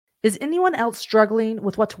Is anyone else struggling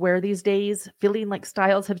with what to wear these days, feeling like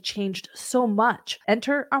styles have changed so much?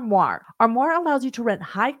 Enter Armoire. Armoire allows you to rent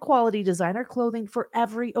high-quality designer clothing for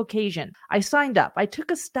every occasion. I signed up, I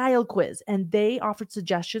took a style quiz, and they offered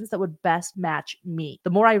suggestions that would best match me.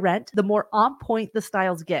 The more I rent, the more on point the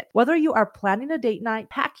styles get. Whether you are planning a date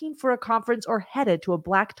night, packing for a conference, or headed to a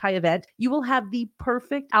black tie event, you will have the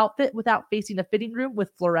perfect outfit without facing a fitting room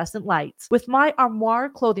with fluorescent lights. With my Armoire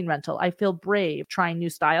clothing rental, I feel brave trying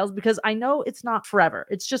new styles because I know it's not forever.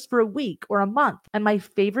 It's just for a week or a month. And my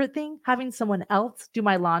favorite thing, having someone else do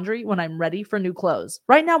my laundry when I'm ready for new clothes.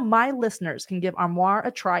 Right now, my listeners can give Armoire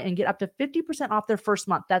a try and get up to 50% off their first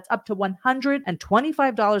month. That's up to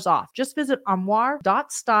 $125 off. Just visit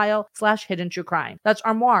armoire.style/hidden-true-crime. That's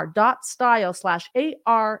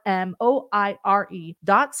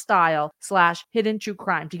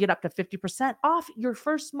armoire.style/ARMOIRE.style/hidden-true-crime to get up to 50% off your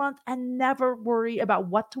first month and never worry about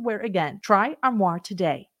what to wear again. Try Armoire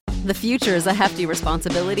today. The future is a hefty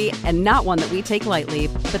responsibility and not one that we take lightly.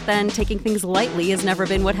 But then taking things lightly has never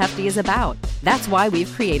been what Hefty is about. That's why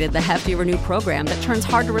we've created the Hefty Renew program that turns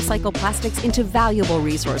hard-to-recycle plastics into valuable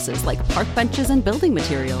resources like park benches and building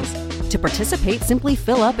materials. To participate, simply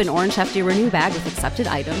fill up an orange Hefty Renew bag with accepted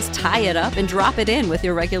items, tie it up, and drop it in with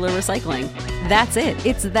your regular recycling. That's it.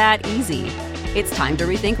 It's that easy. It's time to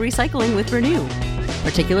rethink recycling with Renew.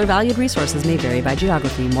 Particular valued resources may vary by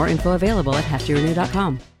geography. More info available at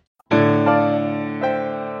heftyrenew.com.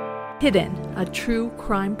 Hidden, a true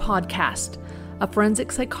crime podcast. A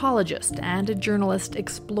forensic psychologist and a journalist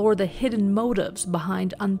explore the hidden motives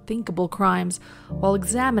behind unthinkable crimes while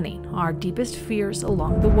examining our deepest fears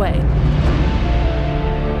along the way.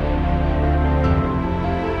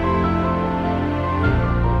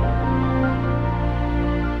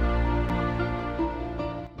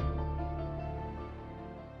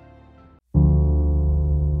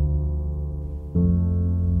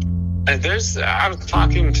 I was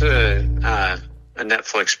talking to a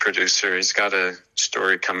Netflix producer. He's got a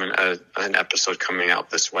story an episode coming out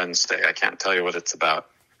this Wednesday. I can't tell you what it's about.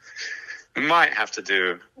 It might have to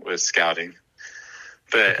do with scouting,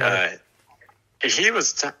 but okay. He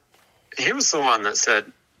was the one that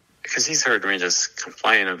said, because he's heard me just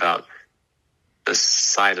complain about this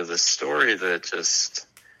side of the story that just.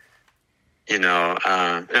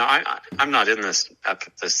 I'm not in this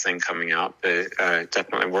thing coming out, but I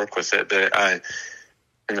definitely work with it. But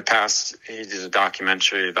in the past, he did a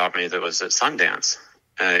documentary about me that was at Sundance,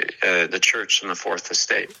 the church in the Fourth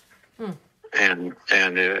Estate. And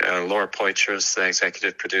Laura Poitras, the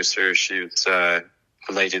executive producer, she was a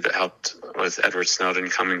lady that helped with Edward Snowden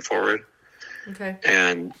coming forward. Okay.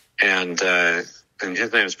 And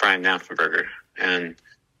his name is Brian Knapfenberger. And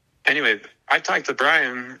anyway, I talked to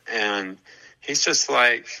Brian, and he's just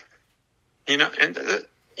like,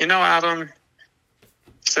 Adam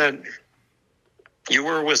said, you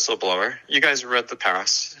were a whistleblower. You guys read the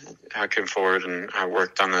past. I came forward and I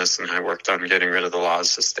worked on this, and I worked on getting rid of the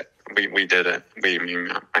laws. We did it.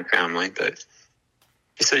 My family. But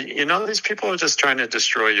he said, these people are just trying to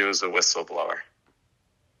destroy you as a whistleblower.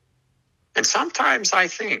 And sometimes I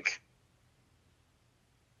think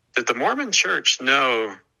that the Mormon Church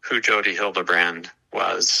know who JODI Hildebrand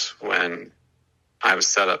was when I was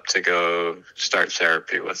set up to go start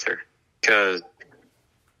therapy with her. Because,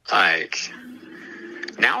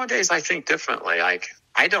 nowadays I think differently. I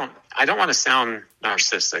don't want to sound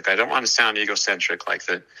narcissistic. I don't want to sound egocentric, like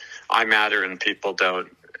that I matter and people don't.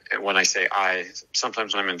 When I say I,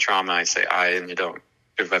 sometimes when I'm in trauma, I say I, and you don't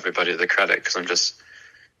give everybody the credit, because I'm just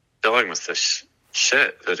dealing with this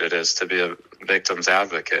shit that it is to be a victim's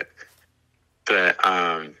advocate. But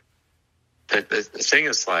the thing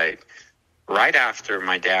is, right after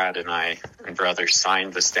my dad and I and brother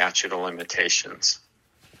signed the statute of limitations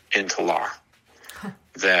into law,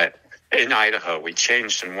 that in Idaho we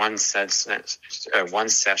changed in one session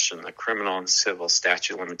the criminal and civil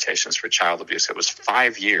statute of limitations for child abuse. It was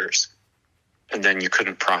 5 years, and then you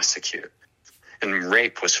couldn't prosecute. And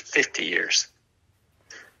rape was 50 years.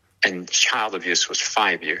 And child abuse was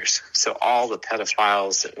 5 years. So all the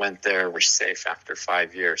pedophiles that went there were safe after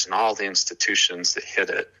 5 years. And all the institutions that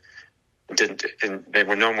hid it didn't, and there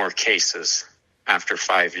were no more cases after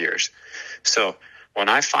 5 years. So when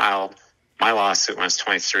I filed my lawsuit when I was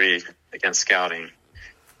 23 against scouting,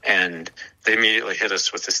 and they immediately hit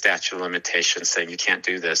us with the statute of limitations saying you can't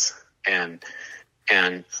do this. And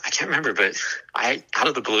I can't remember, but out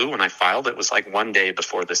of the blue, when I filed, it was like 1 day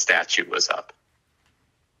before the statute was up.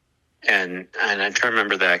 And I can't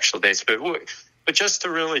remember the actual dates, but just to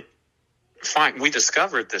really find, we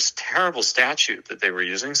discovered this terrible statute that they were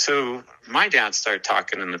using. So my dad started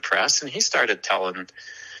talking in the press, and he started telling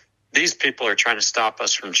these people are trying to stop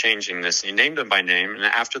us from changing this. And he named them by name. And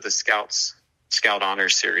after the Scout Honor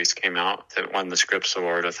Series came out that won the Scripps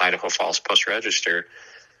Award with Idaho Falls Post-Register,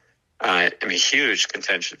 huge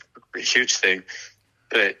contention, huge thing.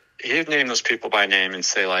 But he'd name those people by name and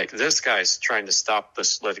say, like, this guy's trying to stop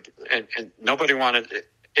this litigation. And nobody wanted it.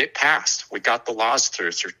 It passed. We got the laws through.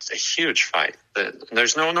 It's a huge fight.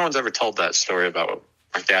 There's no one's ever told that story about what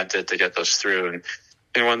my dad did to get those through.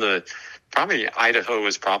 And one of the, probably Idaho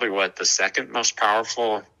was probably the second most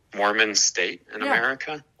powerful Mormon state in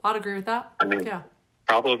America. I'd agree with that.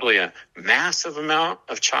 Probably a massive amount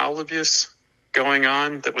of child abuse going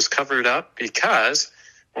on that was covered up, because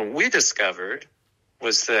what we discovered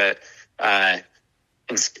was that,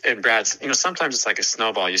 and Brad's, sometimes it's like a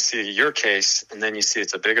snowball. You see your case, and then you see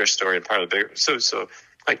it's a bigger story and part of the bigger. So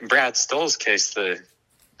like Brad Stoll's case, the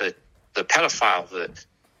pedophile that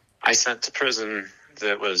I sent to prison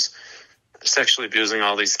that was sexually abusing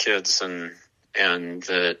all these kids, and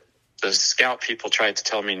the Scout people tried to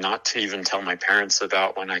tell me not to even tell my parents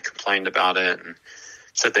about when I complained about it, and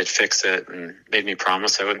said they'd fix it, and made me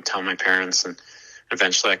promise I wouldn't tell my parents. And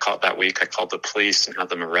eventually I called the police and had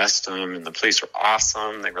them arrest him, and the police were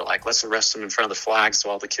awesome. They were like, let's arrest him in front of the flag so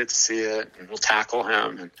all the kids see it, and we'll tackle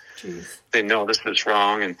him. And they know this is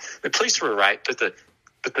wrong. And the police were right, but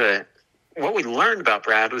what we learned about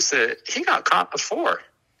Brad was that he got caught before,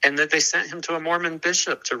 and that they sent him to a Mormon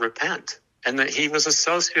bishop to repent, and that he was a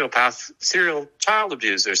sociopath, serial child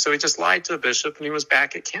abuser. So he just lied to a bishop, and he was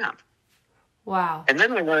back at camp. Wow. And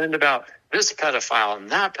then we learned about this pedophile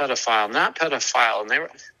and that pedophile and that pedophile, and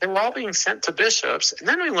they were all being sent to bishops. And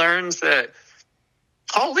then we learned that,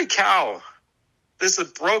 holy cow, this is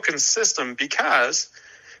a broken system, because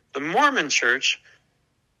the Mormon Church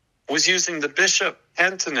was using the bishop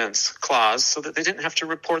penitence clause so that they didn't have to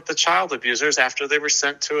report the child abusers after they were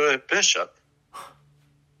sent to a bishop.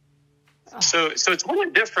 So it's really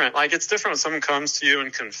different. Like, it's different when someone comes to you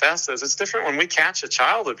and confesses. It's different when we catch a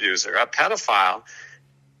child abuser, a pedophile,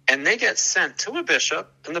 and they get sent to a bishop,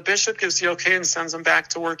 and the bishop gives the okay and sends them back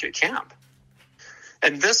to work at camp.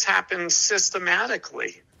 And this happens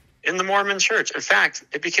systematically in the Mormon Church. In fact,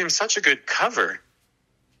 it became such a good cover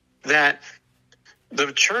that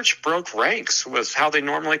the church broke ranks with how they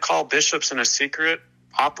normally call bishops in a secret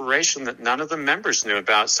operation that none of the members knew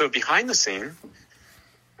about. So behind the scene,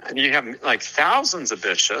 and you have like thousands of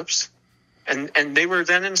bishops, and they were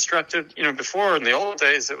then instructed, before in the old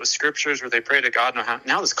days it was scriptures where they pray to God.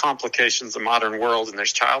 Now there's complications of the modern world, and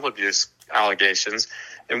there's child abuse allegations.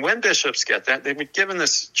 And when bishops get that, they were given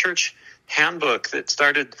this church handbook that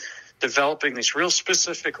started developing these real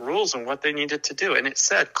specific rules on what they needed to do. And it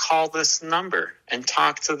said, call this number and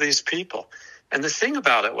talk to these people. And the thing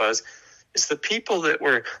about it is the people that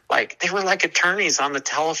were they were like attorneys on the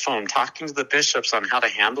telephone talking to the bishops on how to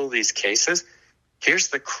handle these cases. Here's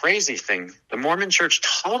the crazy thing. The Mormon Church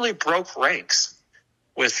totally broke ranks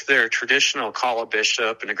with their traditional call a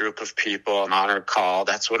bishop and a group of people, an honored call.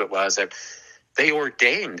 That's what it was. They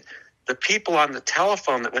ordained the people on the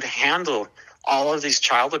telephone that would handle all of these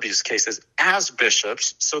child abuse cases as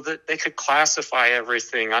bishops, so that they could classify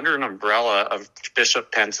everything under an umbrella of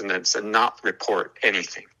bishop penitence and not report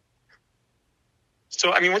anything.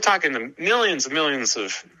 So, we're talking the millions and millions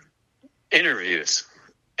of interviews,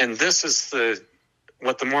 and this is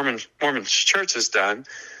what the Mormon Church has done,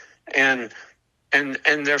 and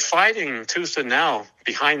they're fighting tooth and nail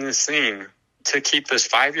behind the scene to keep this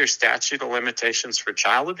 5-year statute of limitations for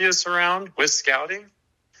child abuse around with scouting.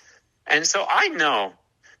 And so I know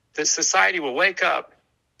that society will wake up,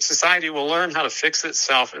 society will learn how to fix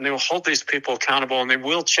itself, and they will hold these people accountable, and they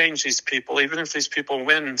will change these people. Even if these people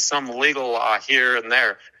win some legal law here and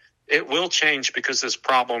there, it will change, because this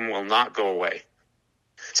problem will not go away.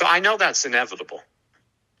 So I know that's inevitable.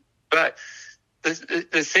 But the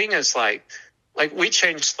thing is, we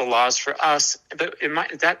changed the laws for us, but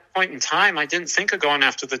at that point in time, I didn't think of going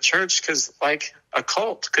after the church, because a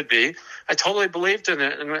cult could be. I totally believed in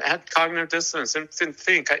it and had cognitive dissonance and didn't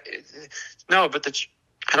think. But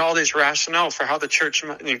had all these rationale for how the church,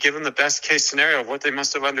 given the best case scenario of what they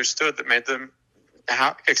must have understood that made them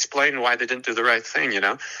explain why they didn't do the right thing,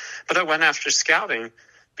 But I went after scouting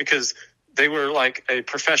because they were like a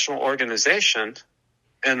professional organization.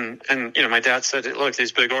 And my dad said, look,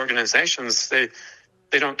 these big organizations, they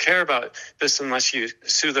don't care about this unless you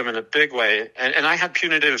sue them in a big way. And I had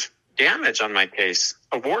punitive damage on my case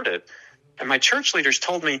awarded. And my church leaders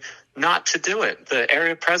told me not to do it. The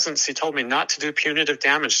area presidency told me not to do punitive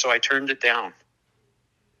damage, so I turned it down.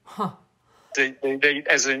 Huh. They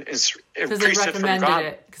as a because they recommended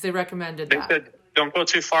it. Because they recommended that. They said, don't go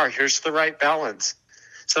too far. Here's the right balance.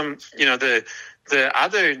 The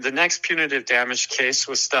The next punitive damage case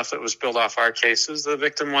was stuff that was built off our cases. The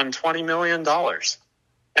victim won $20 million.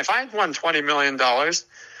 If I had won $20 million,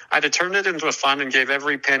 I'd have turned it into a fund and gave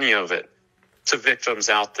every penny of it to victims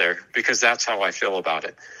out there, because that's how I feel about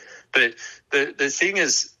it. But the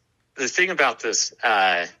thing about this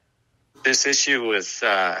issue with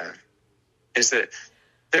is that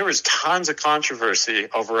there was tons of controversy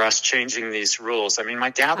over us changing these rules. I mean, my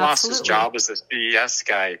dad lost his job as this BES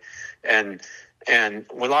guy, and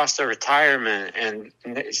we lost our retirement, and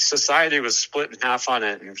society was split in half on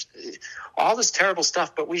it, and all this terrible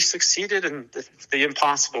stuff. But we succeeded in the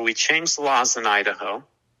impossible. We changed the laws in Idaho.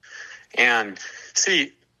 And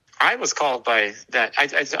see, I was called by that. I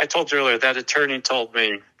told you earlier, that attorney told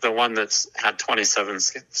me, the one that's had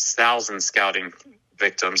 27,000 scouting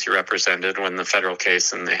victims he represented when the federal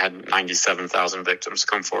case, and they had 97,000 victims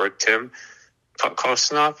come forward, Tim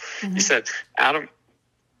Kosnoff. Mm-hmm. He said, Adam,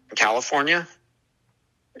 California,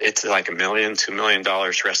 it's like $1 million, $2 million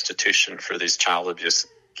restitution for these child abuse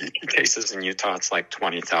cases. In Utah, it's like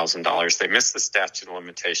 $20,000. They miss the statute of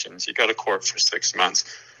limitations. You go to court for 6 months.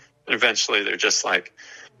 And eventually they're just like,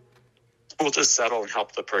 we'll just settle and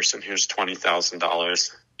help the person. Here's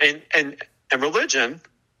 $20,000. And religion,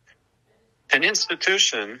 an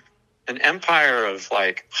institution, an empire of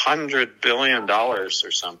like $100 billion or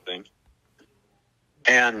something,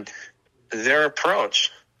 and their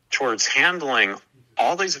approach towards handling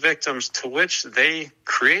all these victims, to which they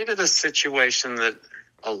created a situation that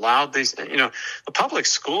allowed these, the public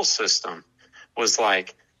school system was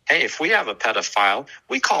like, hey, if we have a pedophile,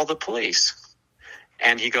 we call the police,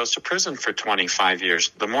 and he goes to prison for 25 years.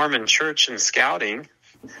 The Mormon church and scouting,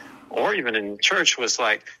 or even in church, was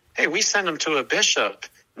like, hey, we send him to a bishop.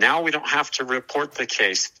 Now we don't have to report the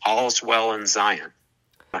case. All's well in Zion.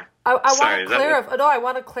 I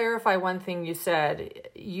want to clarify one thing you said.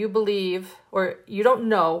 You believe, or you don't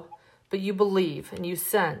know, but you believe and you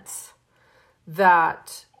sense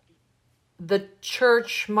that the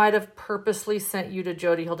church might have purposely sent you to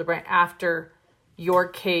Jodi Hildebrandt after your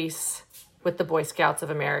case with the Boy Scouts of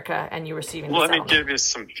America and you receiving the settlement. Let me give you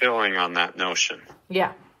some filling on that notion.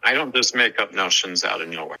 Yeah. I don't just make up notions out of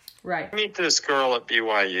nowhere. Right. I meet this girl at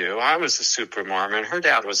BYU. I was a super Mormon. Her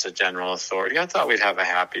dad was a general authority. I thought we'd have a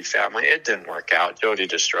happy family. It didn't work out. Jodi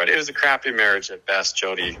destroyed it. It was a crappy marriage at best.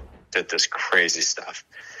 Jodi did this crazy stuff.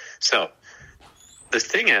 So the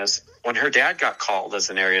thing is, when her dad got called as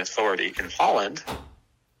an area authority in Holland,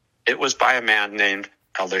 it was by a man named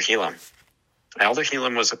Elder Helam. Elder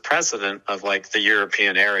Helam was a president of like the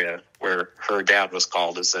European area where her dad was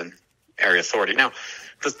called as an area authority. Now,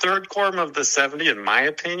 the third quorum of the 70, in my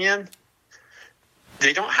opinion,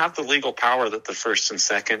 they don't have the legal power that the first and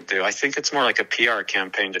second do. I think it's more like a PR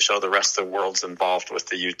campaign to show the rest of the world's involved with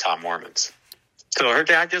the Utah Mormons. So her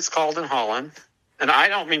dad gets called in Holland. And I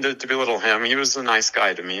don't mean to belittle him. He was a nice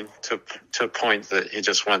guy to me, to a point that he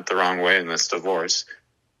just went the wrong way in this divorce.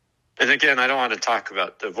 And again, I don't want to talk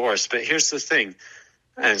about divorce, but here's the thing.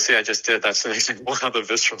 And see, I just did. That's an example of how the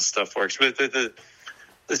visceral stuff works. But the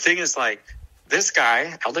thing is, like, this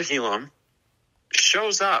guy, Elder Helam,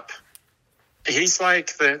 shows up. He's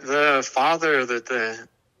like the father that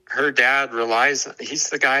her dad relies on.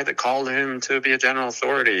 He's the guy that called him to be a general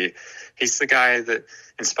authority. He's the guy that,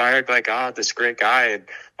 inspired by God, this great guy.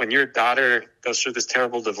 When your daughter goes through this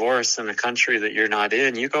terrible divorce in a country that you're not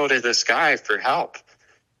in, you go to this guy for help.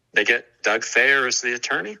 They get Doug Thayer as the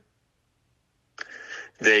attorney.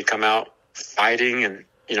 They come out fighting, and,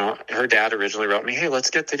 her dad originally wrote me, hey,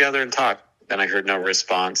 let's get together and talk. Then I heard no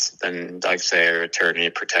response. Then Doug Thayer, attorney,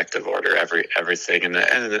 protective order, everything. And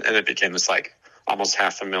it became this like almost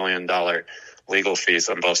 $500,000 legal fees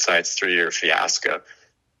on both sides, 3-year fiasco,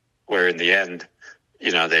 where in the end,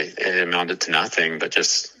 it amounted to nothing but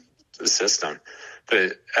just the system.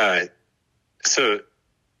 But so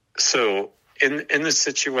in the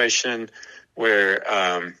situation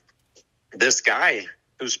where this guy,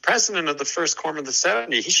 who's president of the first quorum of the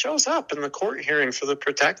 70, he shows up in the court hearing for the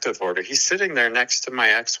protective order. He's sitting there next to my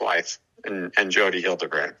ex-wife and Jodi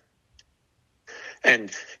Hildebrandt.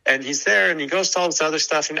 And he's there, and he goes to all this other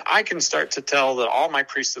stuff. And I can start to tell that all my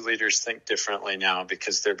priesthood leaders think differently now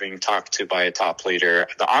because they're being talked to by a top leader.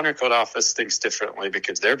 The Honor Code Office thinks differently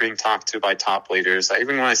because they're being talked to by top leaders.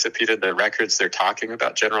 Even when I subpoenaed their records, they're talking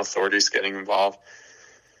about general authorities getting involved.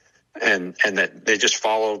 And that they just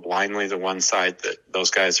follow blindly the one side that those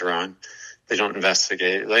guys are on. They don't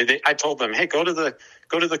investigate. I told them, hey, go to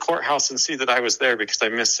the courthouse and see that I was there because I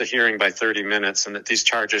missed the hearing by 30 minutes and that these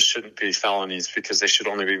charges shouldn't be felonies because they should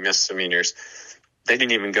only be misdemeanors. They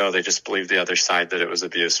didn't even go. They just believed the other side that it was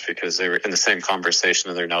abuse because they were in the same conversation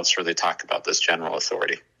in their notes where they talk about this general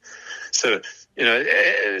authority. So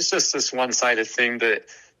it's just this one-sided thing. But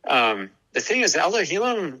the thing is, Elder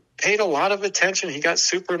Helam paid a lot of attention. He got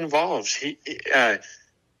super involved.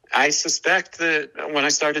 I suspect that when I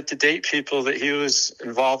started to date people, that he was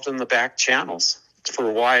involved in the back channels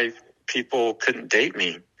for why people couldn't date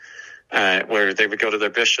me, where they would go to their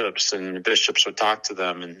bishops and the bishops would talk to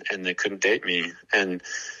them and they couldn't date me. And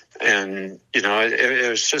it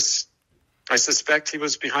was just, I suspect he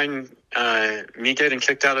was behind me getting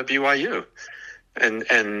kicked out of BYU.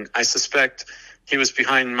 And I suspect he was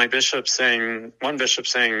behind my one bishop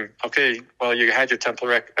saying, okay, well, you had your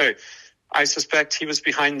temple I suspect he was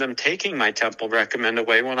behind them taking my temple recommend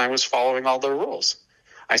away when I was following all their rules.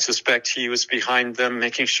 I suspect he was behind them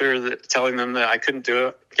making sure telling them that I couldn't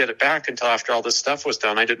get it back until after all this stuff was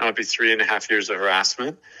done. I didn't know it'd be 3.5 years of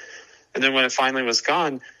harassment. And then when it finally was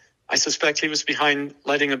gone, I suspect he was behind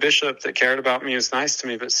letting a bishop that cared about me, was nice to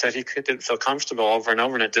me, but said he didn't feel comfortable over and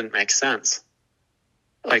over, and it didn't make sense.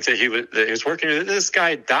 Like that he was working, this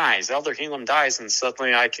guy dies, Elder Helam dies, and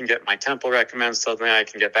suddenly I can get my temple recommend, suddenly I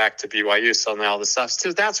can get back to BYU, suddenly all this stuff.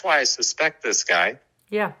 So that's why I suspect this guy.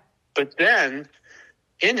 Yeah. But then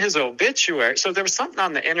in his obituary, so there was something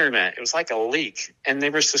on the internet, it was like a leak, and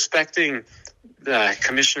they were suspecting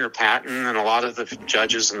Commissioner Patton and a lot of the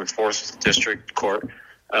judges in the 4th District Court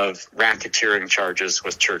of racketeering charges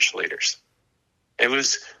with church leaders. It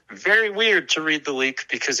was very weird to read the leak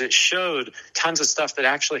because it showed tons of stuff that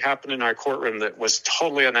actually happened in our courtroom that was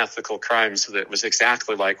totally unethical crimes that was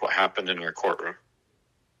exactly like what happened in our courtroom.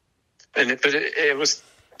 But it was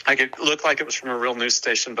like, it looked like it was from a real news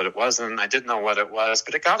station, but it wasn't. I didn't know what it was,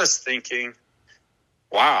 but it got us thinking,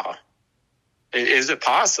 wow, is it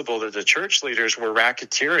possible that the church leaders were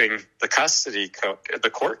racketeering the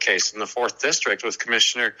court case in the 4th District with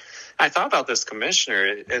Commissioner? I thought about this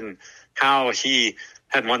commissioner and how he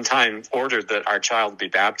had one time ordered that our child be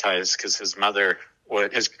baptized because his grandmother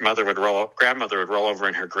would roll over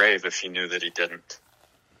in her grave if he knew that he didn't.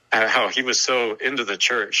 How he was so into the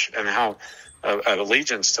church, and how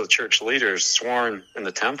allegiance to the church leaders sworn in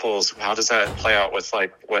the temples. How does that play out with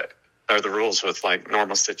what are the rules with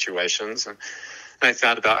normal situations? And I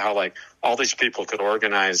thought about how all these people could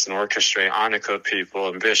organize and orchestrate Anakot people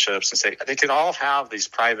and bishops and say they could all have these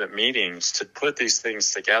private meetings to put these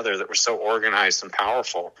things together that were so organized and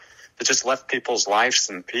powerful that just left people's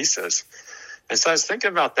lives in pieces. And so I was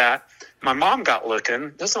thinking about that. My mom got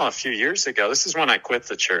looking. This was a few years ago. This is when I quit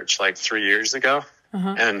the church 3 years ago.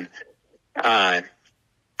 Uh-huh. And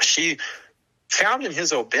she found in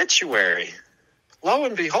his obituary, lo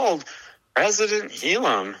and behold, President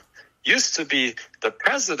Helam used to be the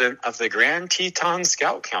president of the Grand Teton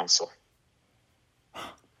Scout Council.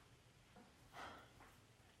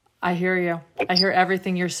 I hear you. I hear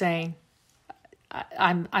everything you're saying.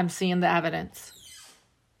 I'm seeing the evidence.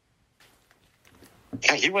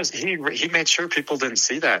 Yeah, he made sure people didn't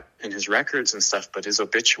see that in his records and stuff, but his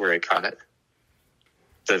obituary caught it.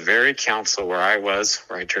 The very council where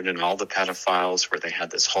I turned in all the pedophiles, where they had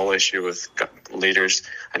this whole issue with leaders.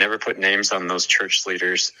 I never put names on those church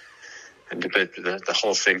leaders. And the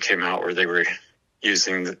whole thing came out where they were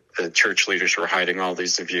using the church leaders were hiding all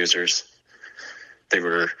these abusers. They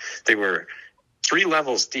were 3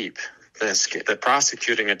 levels deep. The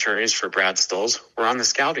prosecuting attorneys for Brad Stolz were on the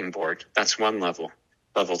scouting board. That's one level.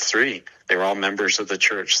 Level 3, they were all members of the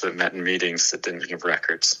church that met in meetings that didn't have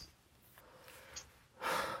records.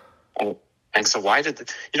 And so why did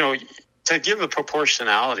to give a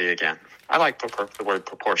proportionality again? I like the word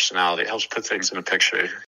proportionality. It helps put things in a picture.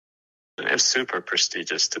 It's super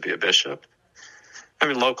prestigious to be a bishop. I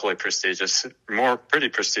mean, locally prestigious, pretty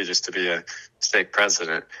prestigious to be a stake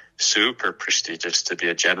president, super prestigious to be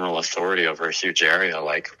a general authority over a huge area,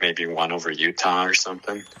 like maybe one over Utah or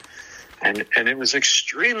something. And it was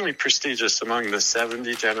extremely prestigious among the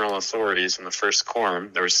 70 general authorities in the first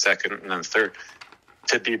quorum. There was second and then third.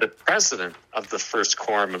 To be the president of the first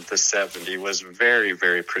quorum of the 70 was very,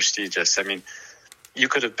 very prestigious. I mean, you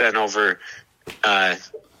could have been over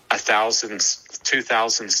 1,000,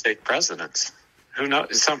 2,000 stake presidents. Who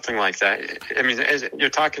knows? Something like that. I mean, you're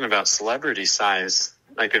talking about celebrity size,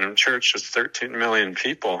 like in a church with 13 million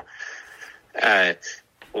people.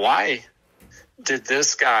 Why did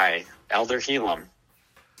this guy, Elder Helam,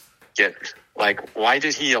 why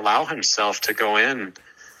did he allow himself to go in?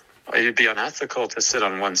 It'd be unethical to sit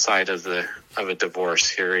on one side of a divorce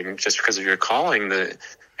hearing just because of your calling, that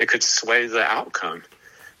it could sway the outcome.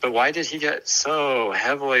 But why did he get so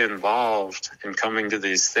heavily involved in coming to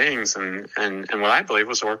these things and what I believe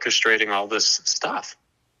was orchestrating all this stuff?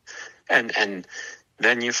 And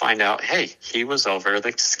then you find out, hey, he was over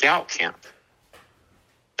the scout camp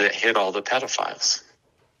that hid all the pedophiles.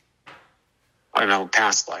 I know,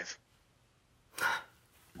 past life.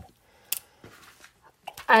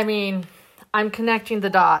 I mean, I'm connecting the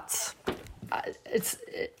dots.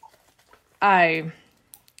 How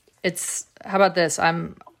about this?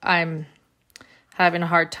 I'm having a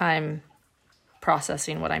hard time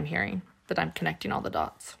processing what I'm hearing, but I'm connecting all the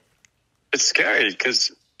dots. It's scary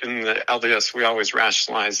because in the LDS, we always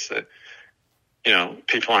rationalize that,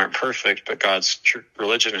 people aren't perfect, but God's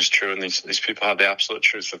religion is true, and these people have the absolute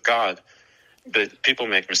truth of God. But people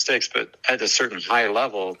make mistakes, but at a certain high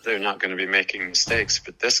level, they're not going to be making mistakes.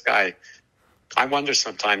 But this guy, I wonder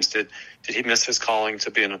sometimes, did he miss his calling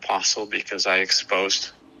to be an apostle because I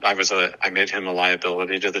made him a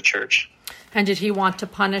liability to the church? And did he want to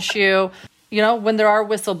punish you? When there are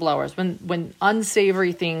whistleblowers, when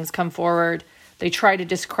unsavory things come forward, they try to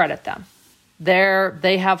discredit them.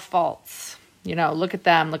 They have faults. Look at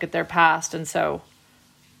them, look at their past. And so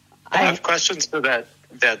I have questions for that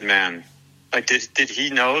dead man. Like, did he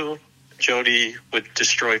know JODI would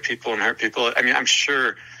destroy people and hurt people? I mean, I'm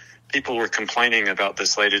sure people were complaining about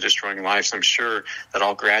this lady destroying lives. I'm sure that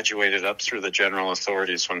all graduated up through the general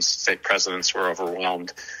authorities when state presidents were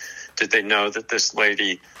overwhelmed. Did they know that this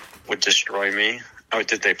lady would destroy me? Or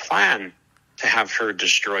did they plan to have her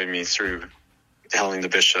destroy me through telling the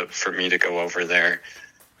bishop for me to go over there?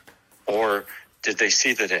 Or did they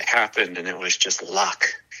see that it happened and it was just luck,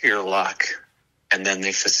 pure luck? And then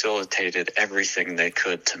they facilitated everything they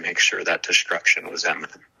could to make sure that destruction was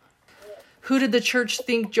imminent. Who did the church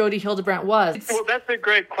think JODI Hildebrandt was? Well, that's a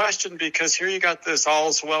great question, because here you got this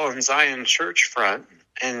All's Well in Zion church front.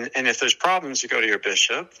 And if there's problems, you go to your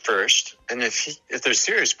bishop first. And if there's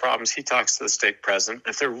serious problems, he talks to the stake president.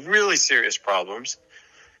 If they're really serious problems,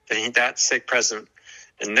 then that stake president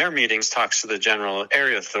in their meetings talks to the general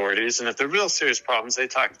area authorities. And if they're real serious problems, they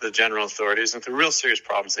talk to the general authorities. And if they're real serious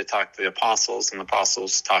problems, they talk to the apostles, and the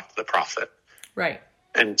apostles talk to the prophet. Right.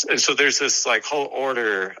 And so there's this whole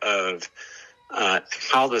order of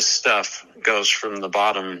how this stuff goes from the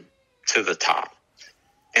bottom to the top.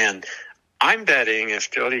 And I'm betting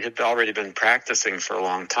if JODI had already been practicing for a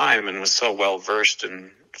long time and was so well versed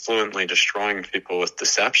in fluently destroying people with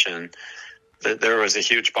deception, that there was a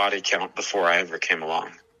huge body count before I ever came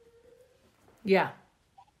along. Yeah.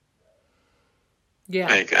 Yeah.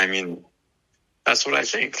 I mean, that's what I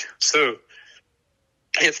think. So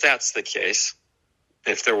if that's the case,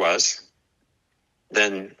 if there was,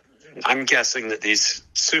 then I'm guessing that these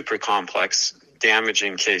super complex,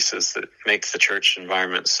 damaging cases that make the church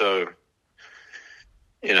environment so,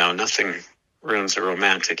 nothing ruins a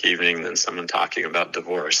romantic evening than someone talking about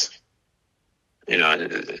divorce.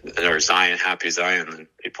 Or Zion, happy Zion, and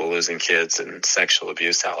people losing kids and sexual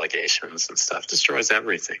abuse allegations and stuff destroys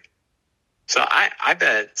everything. So I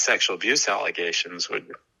bet sexual abuse allegations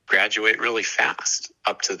would graduate really fast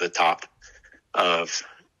up to the top of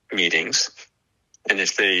meetings. And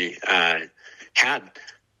if they had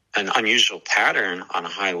an unusual pattern on a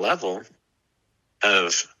high level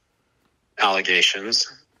of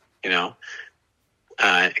allegations,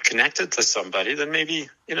 connected to somebody, then maybe,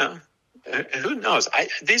 who knows?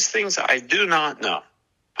 These things I do not know.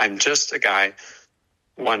 I'm just a guy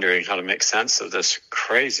wondering how to make sense of this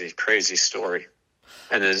crazy, crazy story.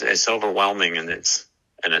 And it's overwhelming in its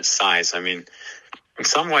size. I mean, in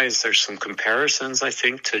some ways, there's some comparisons, I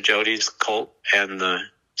think, to JODI's cult and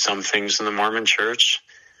some things in the Mormon church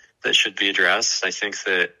that should be addressed. I think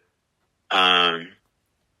that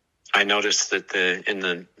I noticed that in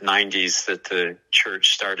the 90s that the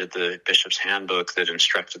church started the bishop's handbook that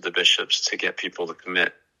instructed the bishops to get people to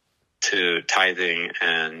commit to tithing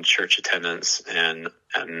and church attendance and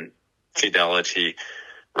fidelity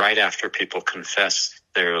right after people confess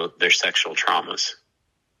their sexual traumas.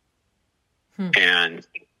 And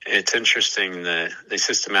it's interesting that they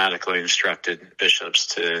systematically instructed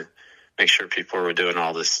bishops to make sure people were doing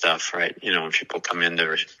all this stuff, right? When people come in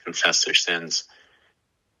to confess their sins.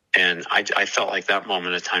 And I felt like that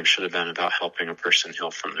moment of time should have been about helping a person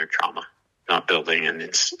heal from their trauma, not building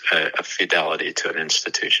a fidelity to an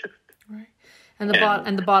institution. Right. And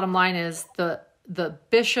the bottom line is the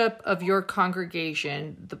bishop of your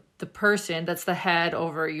congregation, the person that's the head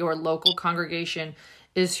over your local congregation,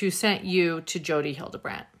 is who sent you to JODI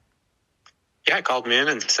Hildebrandt. Yeah, called me in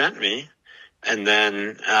and sent me. And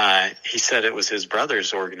then he said it was his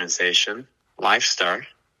brother's organization, Lifestar.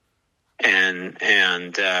 And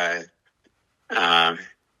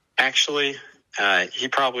actually, he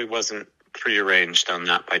probably wasn't prearranged on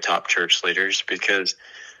that by top church leaders, because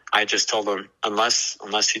I just told him,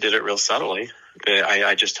 unless he did it real subtly,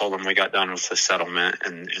 I just told him we got done with the settlement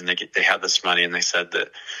and they had this money and they said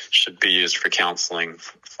that should be used for counseling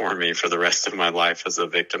for me for the rest of my life as a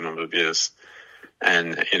victim of abuse.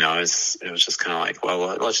 And, you know, it was just kind of like,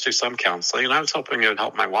 well, let's do some counseling. And I was hoping it would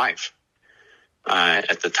help my wife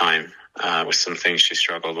at the time with some things she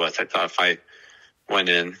struggled with. I thought if I went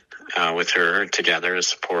in with her together to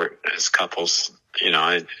support as couples, you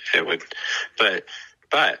know, it would. But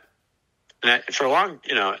for a long,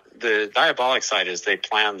 you know, the diabolic side is they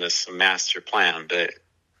planned this master plan. But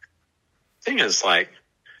the thing is, like,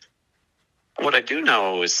 what I do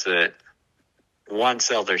know is that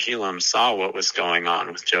once Elder Helam saw what was going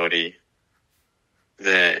on with Jodi,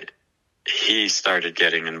 that he started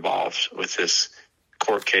getting involved with this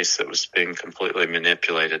court case that was being completely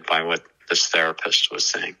manipulated by what this therapist was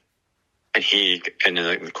saying. And in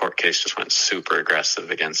the court case, just went super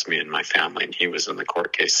aggressive against me and my family. And he was in the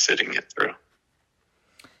court case sitting it through.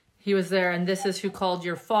 He was there, and this is who called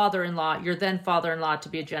your father-in-law, your then father-in-law, to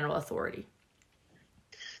be a general authority.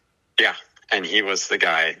 Yeah, and he was the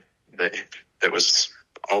guy that was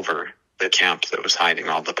over the camp that was hiding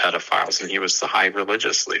all the pedophiles, and he was the high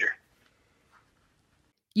religious leader.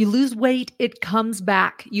 You lose weight, it comes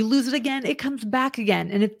back. You lose it again, it comes back again.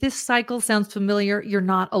 And if this cycle sounds familiar, you're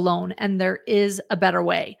not alone, and there is a better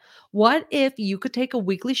way. What if you could take a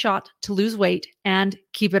weekly shot to lose weight and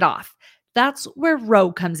keep it off? That's where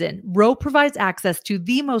Ro comes in. Ro provides access to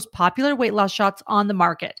the most popular weight loss shots on the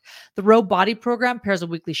market. The Ro Body Program pairs a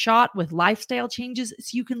weekly shot with lifestyle changes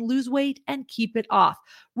so you can lose weight and keep it off.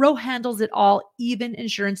 Ro handles it all, even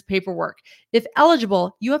insurance paperwork. If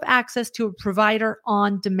eligible, you have access to a provider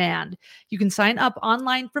on demand. You can sign up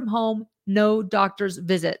online from home, no doctor's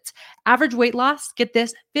visits. Average weight loss, get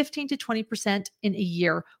this, 15 to 20% in a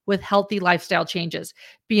year with healthy lifestyle changes.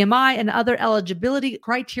 BMI and other eligibility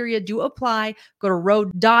criteria do apply. Go to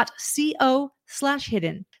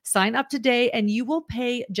ro.co/hidden. Sign up today and you will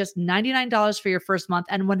pay just $99 for your first month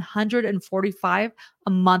and $145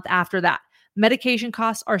 a month after that. Medication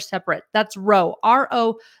costs are separate. That's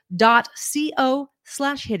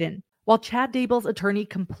ro.co/hidden. While Chad Daybell's attorney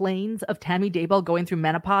complains of Tammy Daybell going through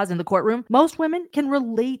menopause in the courtroom, most women can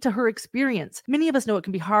relate to her experience. Many of us know it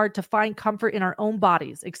can be hard to find comfort in our own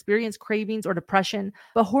bodies, experience cravings or depression,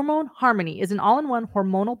 but Hormone Harmony is an all-in-one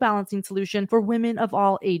hormonal balancing solution for women of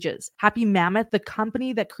all ages. Happy Mammoth, the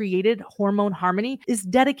company that created Hormone Harmony, is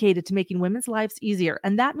dedicated to making women's lives easier,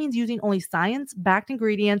 and that means using only science-backed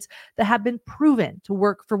ingredients that have been proven to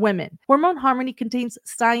work for women. Hormone Harmony contains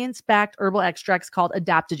science-backed herbal extracts called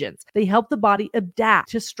adaptogens. They help the body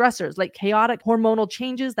adapt to stressors like chaotic hormonal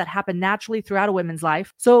changes that happen naturally throughout a woman's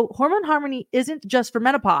life. So Hormone Harmony isn't just for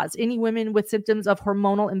menopause. Any women with symptoms of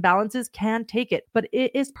hormonal imbalances can take it, but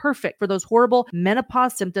it is perfect for those horrible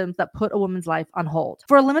menopause symptoms that put a woman's life on hold.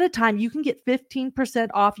 For a limited time, you can get 15%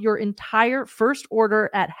 off your entire first order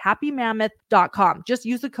at happymammoth.com. Just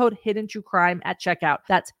use the code HiddenTrueCrime at checkout.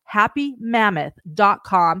 That's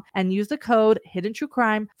happymammoth.com and use the code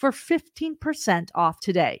HiddenTrueCrime for 15% off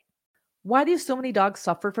today. Why do so many dogs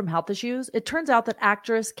suffer from health issues? It turns out that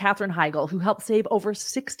actress Katherine Heigl, who helped save over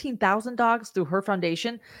 16,000 dogs through her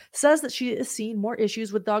foundation, says that she is seeing more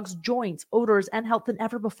issues with dogs' joints, odors, and health than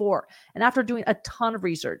ever before. And after doing a ton of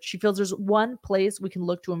research, she feels there's one place we can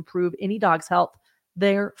look to improve any dog's health: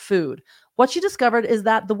 their food. What she discovered is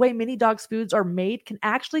that the way many dogs' foods are made can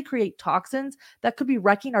actually create toxins that could be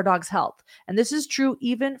wrecking our dog's health. And this is true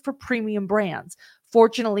even for premium brands.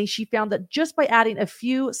 Fortunately, she found that just by adding a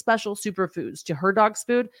few special superfoods to her dog's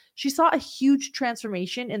food, she saw a huge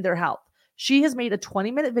transformation in their health. She has made a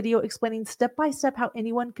 20-minute video explaining step by step how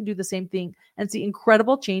anyone can do the same thing and see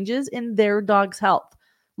incredible changes in their dog's health.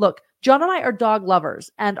 Look, John and I are dog lovers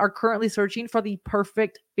and are currently searching for the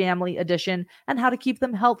perfect family edition and how to keep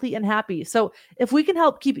them healthy and happy. So if we can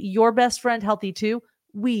help keep your best friend healthy too,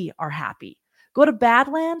 we are happy. Go to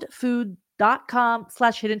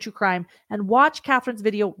badlandfood.com/hiddentruecrime and watch Catherine's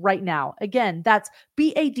video right now. Again, that's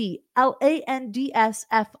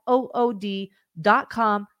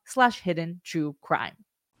badlandfood.com/hiddentruecrime.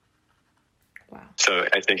 Wow. So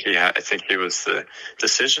I think he was the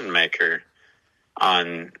decision maker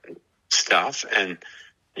on stuff, and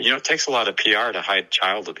it takes a lot of PR to hide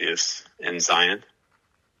child abuse in Zion.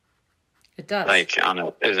 It does, like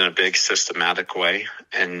in a big systematic way.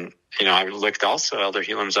 And I looked also. Elder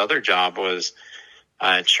Helam's other job was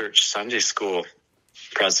church Sunday school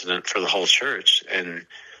president for the whole church, and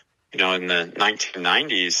in the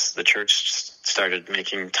 1990s, the church started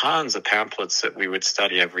making tons of pamphlets that we would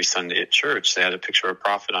study every Sunday at church. They had a picture of a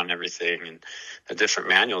prophet on everything and the different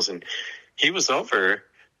manuals, and he was over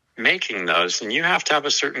making those. And you have to have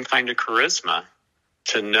a certain kind of charisma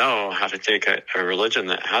to know how to take a religion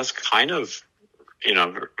that has kind of,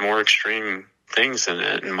 more extreme things in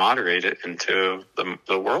it and moderate it into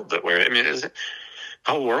the world that we're in. I mean, the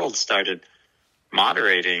whole world started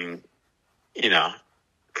moderating,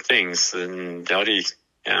 things, and Jodi,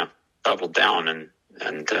 doubled down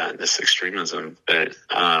and this extremism. But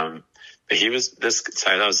he was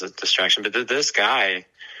sorry, that was a distraction. But this guy,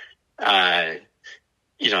 I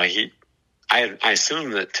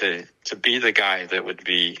assume that to be the guy that would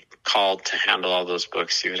be called to handle all those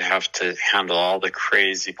books, you would have to handle all the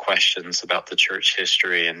crazy questions about the church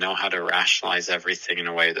history and know how to rationalize everything in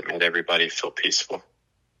a way that made everybody feel peaceful,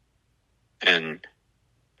 and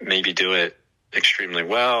maybe do it extremely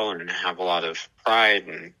well and have a lot of pride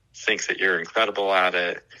and think that you're incredible at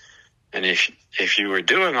it. And if you were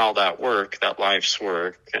doing all that work, that life's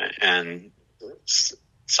work, and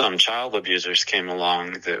some child abusers came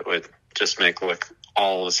along that would just make look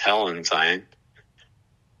all as hell in Zion,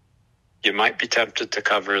 you might be tempted to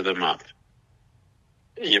cover them up.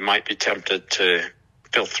 You might be tempted to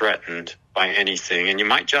feel threatened by anything, and you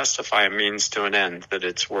might justify a means to an end, that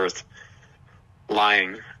it's worth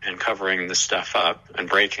lying and covering this stuff up and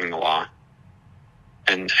breaking the law.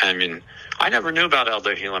 And I mean, I never knew about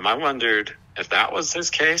Elder Helam. I wondered if that was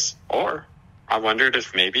his case, or I wondered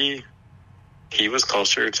if maybe he was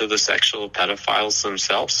closer to the sexual pedophiles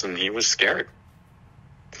themselves and he was scared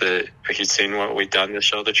that he'd seen what we'd done to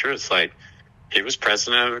show the truth. Like, he was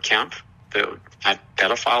president of a camp that had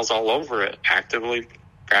pedophiles all over it, actively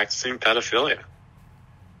practicing pedophilia.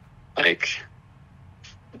 Like,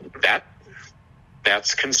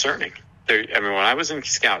 that's concerning. When I was in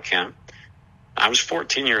scout camp, I was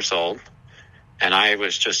 14 years old, and I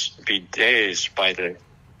was just be dazed by the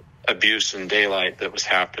abuse in daylight that was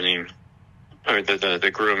happening, or the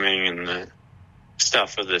grooming and the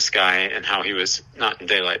stuff of this guy, and how he was, not in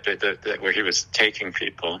daylight, but where he was taking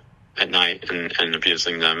people at night and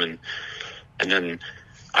abusing them. And then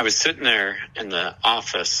I was sitting there in the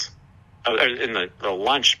office, in the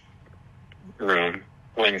lunch room,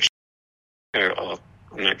 when I'm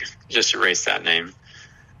going to just erase that name,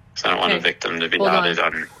 because I don't want a victim to be doubted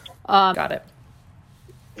on. Got it.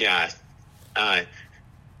 Yeah.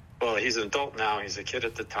 Well, he's an adult now. He's a kid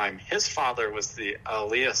at the time. His father was the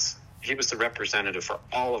Elias. He was the representative for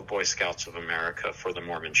all of Boy Scouts of America for the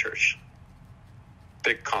Mormon Church.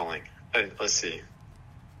 Big calling. Let's see.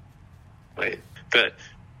 Wait. But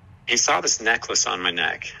he saw this necklace on my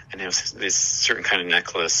neck, and it was this certain kind of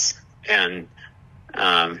necklace. And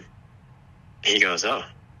he goes, "Oh,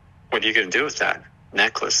 what are you going to do with that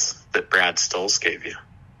necklace that Brad Stolz gave you?"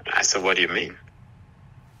 And I said, "What do you mean?"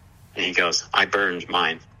 And he goes, "I burned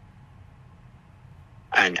mine."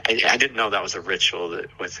 And I didn't know that was a ritual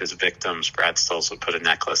that with his victims, Brad Stolz would put a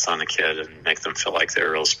necklace on a kid and make them feel like they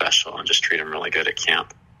were real special and just treat them really good at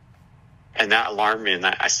camp. And that alarmed me, and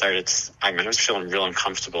I was feeling real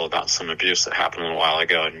uncomfortable about some abuse that happened a little while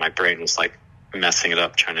ago, and my brain was like messing it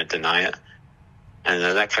up, trying to deny it. And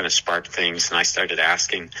then that kind of sparked things, and I started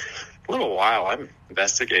asking. A little while, I'm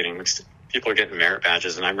investigating. People are getting merit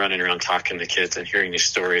badges, and I'm running around talking to kids and hearing these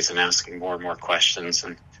stories and asking more and more questions.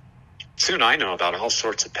 And soon I know about all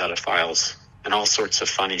sorts of pedophiles and all sorts of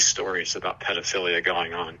funny stories about pedophilia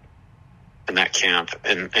going on in that camp.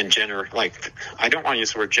 And I don't want to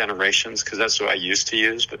use the word generations, because that's what I used to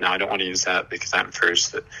use, but now I don't want to use that because that infers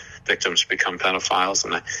that victims become pedophiles,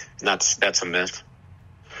 and that's a myth.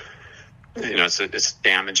 It's a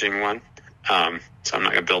damaging one. So I'm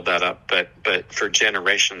not going to build that up. But for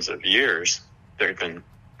generations of years, there had been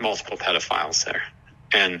multiple pedophiles there.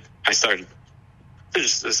 And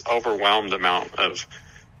there's this overwhelmed amount of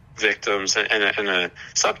victims and a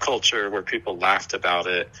subculture where people laughed about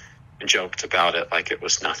it and joked about it like it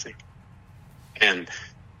was nothing. And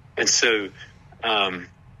so,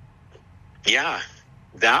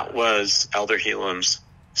 that was Elder Helam's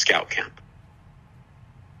scout camp.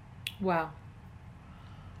 Wow.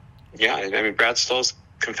 Yeah, Brad Stolz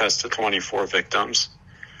confessed to 24 victims.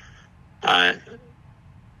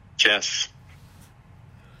 Jeff.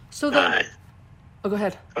 So then, go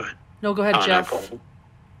ahead. No, go ahead, Jeff.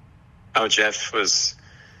 Jeff was.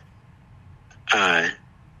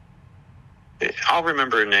 I'll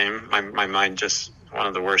remember a name. My mind just, one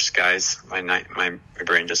of the worst guys. My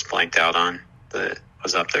brain just blanked out on, that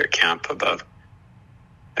was up there at camp above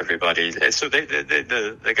everybody. So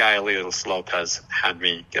the guy Elias Lopez had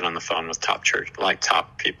me get on the phone with top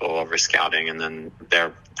people over scouting, and then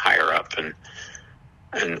they're higher up, and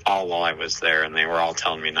all while I was there, and they were all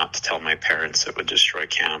telling me not to tell my parents it would destroy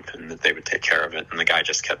camp and that they would take care of it. And the guy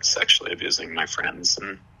just kept sexually abusing my friends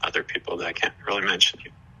and other people that I can't really mention.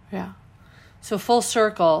 Yeah. So full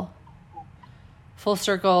circle,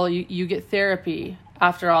 you get therapy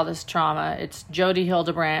after all this trauma. It's Jodi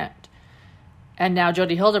Hildebrandt. And now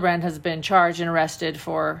Jodi Hildebrandt has been charged and arrested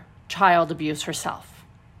for child abuse herself.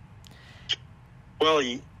 Well,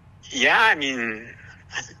 yeah, I mean,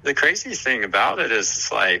 the crazy thing about it is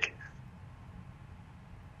it's like,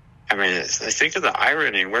 I mean, I think of the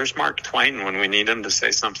irony. Where's Mark Twain when we need him to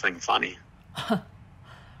say something funny?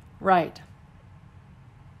 Right.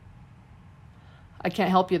 I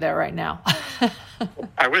can't help you there right now.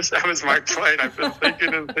 I wish I was Mark Twain. I've been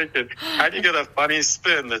thinking, how do you get a funny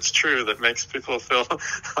spin that's true that makes people feel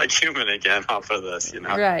like human again off of this, you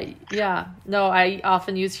know? Right, yeah. No, I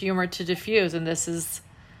often use humor to diffuse, and this is,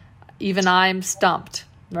 even I'm stumped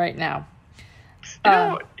right now.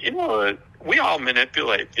 You know, we all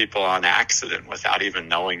manipulate people on accident without even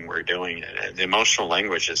knowing we're doing it. The emotional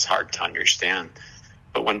language is hard to understand.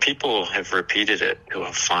 But when people have repeated it to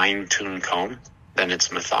a fine-tuned comb, then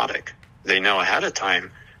it's methodic. They know ahead of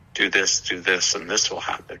time, do this, and this will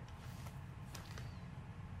happen.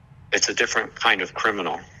 It's a different kind of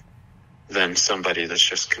criminal than somebody that's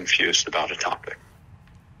just confused about a topic.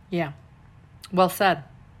 Yeah. Well said.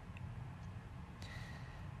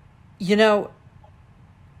 You know,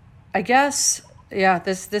 I guess, yeah,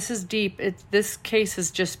 this is deep. This case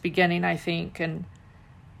is just beginning, I think. And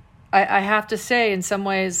I have to say, in some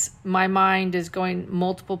ways, my mind is going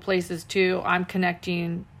multiple places too. I'm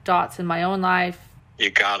connecting dots in my own life. You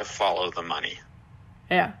got to follow the money.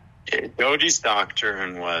 Yeah. JODI's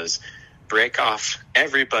doctrine was break off.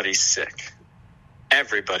 Everybody's sick.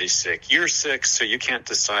 Everybody's sick. You're sick, so you can't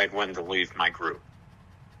decide when to leave my group.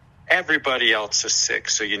 Everybody else is sick,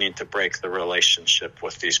 so you need to break the relationship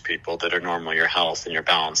with these people that are normally your health and your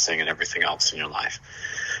balancing and everything else in your life.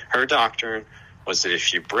 Her doctrine was that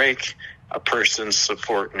if you break a person's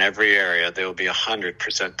support in every area, they will be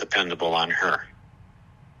 100% dependable on her.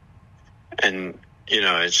 And, you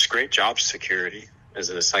know, it's great job security as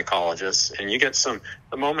a psychologist. And you get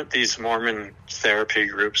the moment these Mormon therapy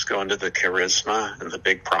groups go into the charisma and the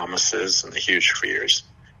big promises and the huge fears,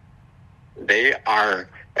 they are,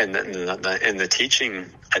 and the teaching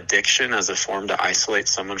addiction as a form to isolate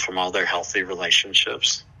someone from all their healthy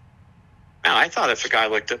relationships. Now, I thought if a guy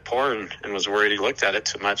looked at porn and was worried he looked at it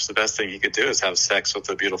too much, the best thing he could do is have sex with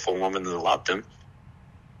a beautiful woman that loved him.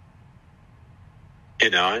 You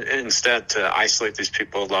know, instead to isolate these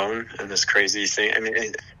people alone and this crazy thing. I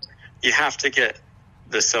mean, you have to get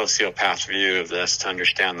the sociopath view of this to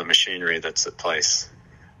understand the machinery that's at place,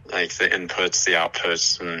 like the inputs, the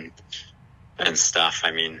outputs, and stuff.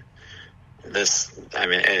 I mean,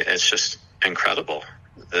 it's just incredible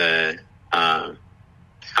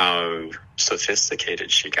how sophisticated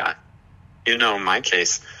she got. You know, in my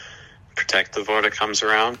case, protective order comes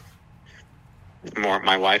around.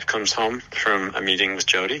 My wife comes home from a meeting with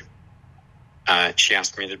JODI. She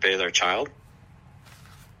asked me to bathe our child.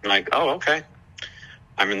 I'm like, oh, okay.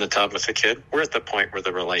 I'm in the tub with the kid. We're at the point where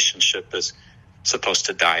the relationship is supposed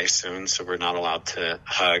to die soon, so we're not allowed to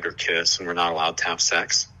hug or kiss, and we're not allowed to have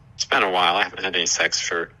sex. It's been a while. I haven't had any sex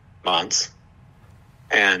for months.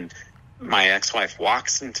 And my ex-wife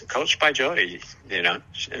walks into, coached by JODI, you know,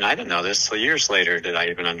 and I didn't know this till years later did I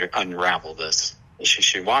even unravel this.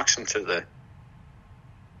 She walks into the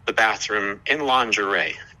bathroom in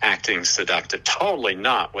lingerie, acting seductive, totally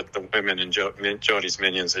not what the women in JODI's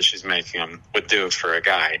minions that she's making them would do for a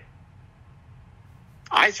guy.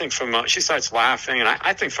 I think she starts laughing, and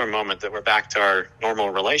I think for a moment that we're back to our normal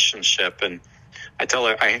relationship, and I tell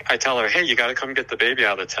her, hey, you got to come get the baby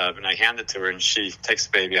out of the tub, and I hand it to her, and she takes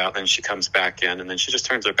the baby out, and then she comes back in, and then she just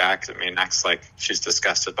turns her back at me and acts like she's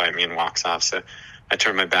disgusted by me and walks off. So I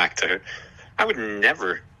turn my back to her. I would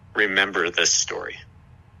never remember this story.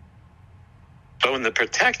 But when the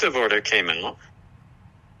protective order came out,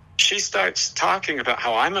 she starts talking about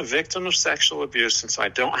how I'm a victim of sexual abuse and so I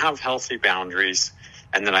don't have healthy boundaries,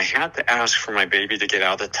 and then I had to ask for my baby to get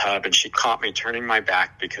out of the tub, and she caught me turning my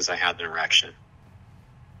back because I had an erection.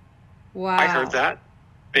 Wow. I heard that,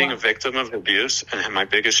 being a victim of abuse, and my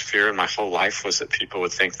biggest fear in my whole life was that people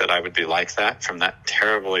would think that I would be like that, from that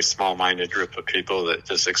terribly small-minded group of people that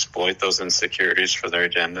just exploit those insecurities for their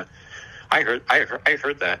agenda. I heard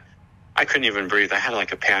that. I couldn't even breathe. I had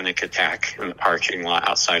like a panic attack in the parking lot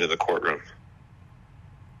outside of the courtroom.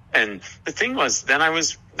 And the thing was, then it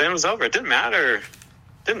was over. It didn't matter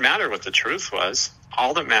what the truth was.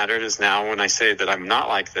 All that mattered is now when I say that I'm not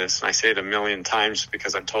like this, and I say it a million times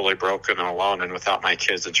because I'm totally broken and alone and without my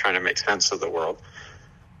kids and trying to make sense of the world,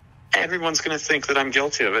 everyone's going to think that I'm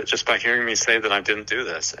guilty of it just by hearing me say that I didn't do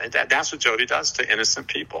this. That's what JODI does to innocent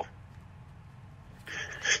people.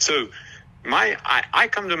 So I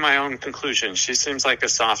come to my own conclusion. She seems like a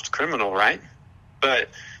soft criminal, right? But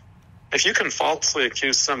if you can falsely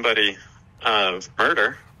accuse somebody of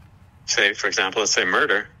murder, say, for example, let's say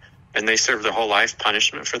murder, and they served their whole life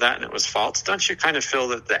punishment for that and it was false, don't you kind of feel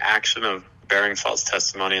that the action of bearing false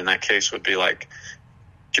testimony in that case would be like,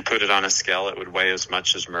 if you put it on a scale, it would weigh as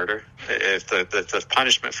much as murder. If the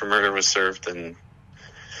punishment for murder was served, then,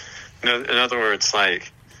 in other words,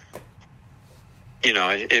 like,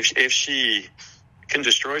 if she can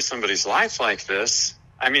destroy somebody's life like this,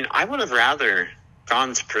 I mean, I would have rather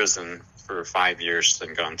gone to prison for 5 years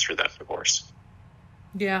than gone through that divorce.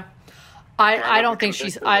 Yeah. I don't think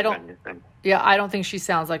she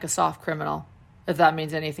sounds like a soft criminal, if that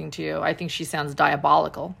means anything to you. I think she sounds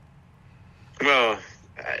diabolical. Well,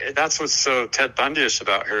 that's what's so Ted Bundy-ish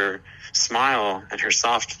about her smile and her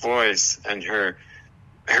soft voice and her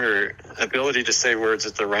ability to say words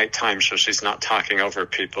at the right time so she's not talking over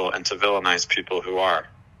people and to villainize people who are.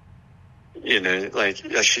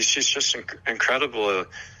 She's just incredible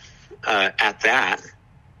at that.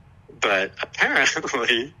 But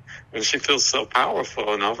apparently, when she feels so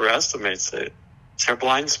powerful and overestimates it, her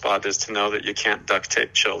blind spot is to know that you can't duct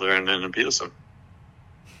tape children and abuse them.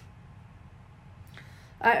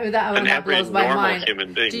 That blows my mind.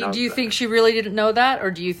 Do you think she really didn't know that,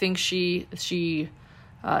 or do you think she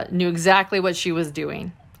knew exactly what she was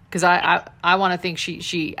doing? Because I want to think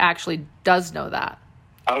she actually does know that.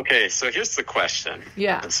 Okay, so here's the question.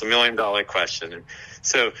 Yeah, it's $1 million question.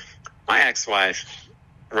 So my ex-wife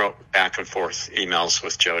wrote back and forth emails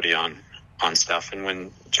with JODI on stuff, and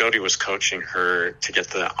when JODI was coaching her to get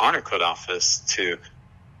the honor code office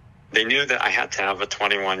they knew that I had to have a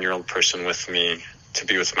 21-year-old person with me to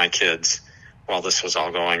be with my kids while this was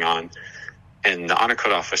all going on. And the honor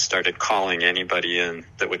code office started calling anybody in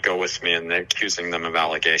that would go with me, and they're accusing them of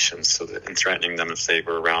allegations and threatening them if they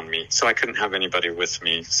were around me. So I couldn't have anybody with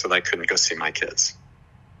me, so I couldn't go see my kids.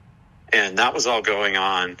 And that was all going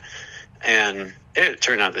on. And it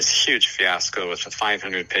turned out this huge fiasco with a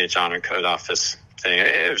 500-page honor code office thing.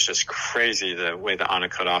 It was just crazy the way the honor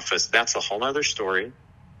code office, that's a whole other story.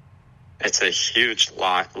 It's a huge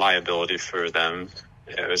liability for them.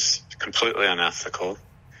 It was completely unethical.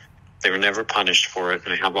 They were never punished for it,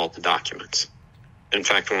 and I have all the documents. In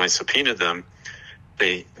fact, when I subpoenaed them,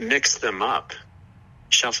 they mixed them up,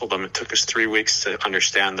 shuffled them. It took us 3 weeks to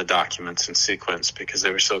understand the documents in sequence because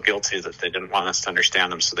they were so guilty that they didn't want us to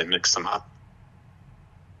understand them, so they mixed them up.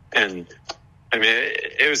 And, I mean,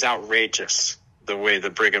 it was outrageous the way the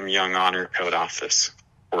Brigham Young Honor Code Office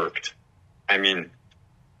worked. I mean,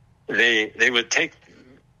 they would take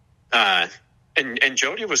and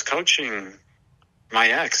JODI was coaching my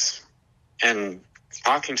ex and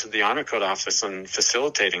talking to the honor code office and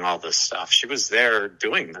facilitating all this stuff. She was there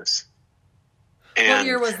doing this. And what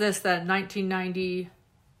year was this then? 1990?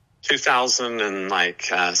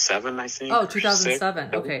 2007, I think. Oh,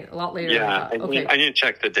 2007. Okay, a lot later. Yeah, okay. I need to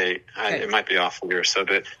check the date. Okay. It might be off a year or so,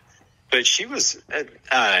 but she was,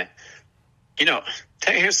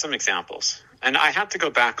 here's some examples. And I had to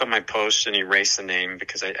go back on my post and erase the name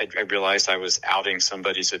because I realized I was outing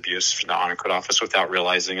somebody's abuse from the honor code office without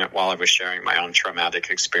realizing it while I was sharing my own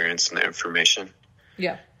traumatic experience and the information.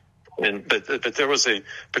 Yeah. But there was a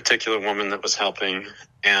particular woman that was helping,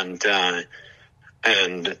 and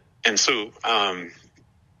so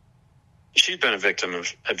she'd been a victim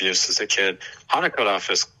of abuse as a kid. Honor code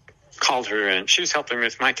office called her in. She was helping me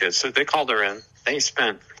with my kids, so they called her in. They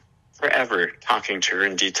spent forever talking to her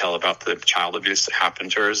in detail about the child abuse that happened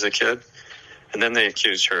to her as a kid, and then they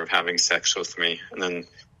accused her of having sex with me, and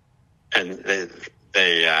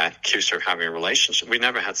they accused her of having a relationship. We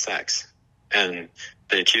never had sex, and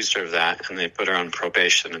they accused her of that, and they put her on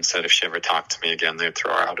probation and said if she ever talked to me again, they'd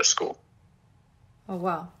throw her out of school. Oh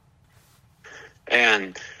wow!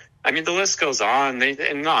 And I mean, the list goes on.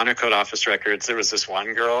 In the honor code office records, there was this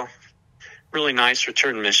one girl, really nice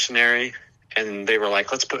returned missionary. And they were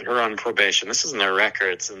like, let's put her on probation. This is in their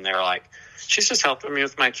records. And they were like, she's just helping me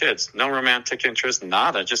with my kids. No romantic interest,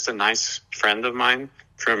 nada. Just a nice friend of mine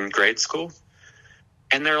from grade school.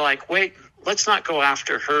 And they're like, wait, let's not go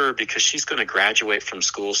after her because she's going to graduate from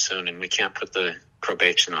school soon and we can't put the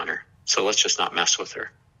probation on her. So let's just not mess with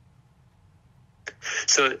her.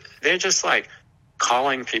 So they're just like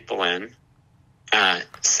calling people in.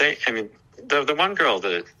 The one girl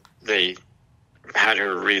that they had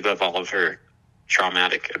her relive all of her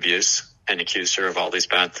traumatic abuse and accused her of all these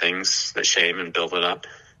bad things that shame and build it up.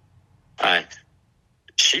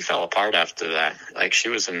 She fell apart after that. Like, she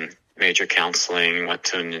was in major counseling, went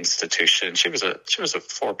to an institution. She was a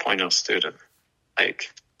 4.0 student.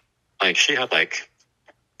 Like she had like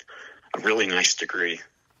a really nice degree.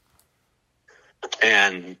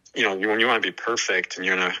 And, when you want to be perfect and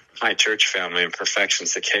you're in a high church family and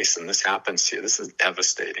perfection's the case and this happens to you, this is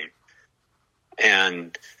devastating.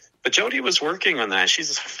 But JODI was working on that.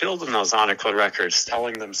 She's filled in those honor code records,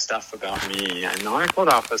 telling them stuff about me. And the honor code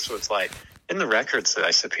office was like, in the records that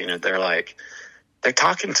I subpoenaed, they're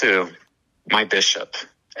talking to my bishop,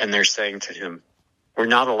 and they're saying to him, we're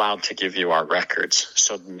not allowed to give you our records,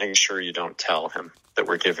 so make sure you don't tell him that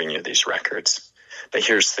we're giving you these records. But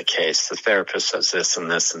here's the case. The therapist says this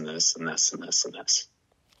and this and this and this and this and this.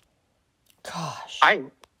 Gosh.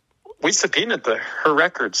 We subpoenaed her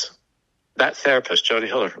records. That therapist, Jodi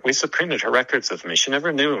Hilder, we subpoenaed her records of me. She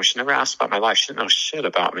never knew. She never asked about my life. She didn't know shit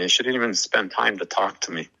about me. She didn't even spend time to talk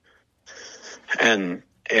to me. And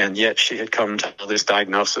yet she had come to this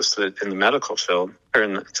diagnosis that in the medical field or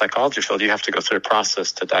in the psychology field, you have to go through a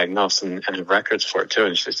process to diagnose and have records for it too.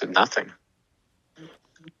 And she said nothing.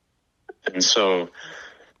 And so,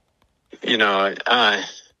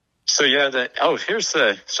 so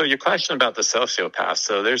your question about the sociopath.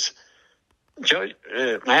 So there's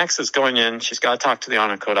my ex is going in. She's got to talk to the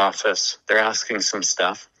honor code office. They're asking some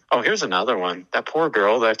stuff. Oh, here's another one. That poor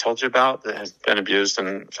girl that I told you about that has been abused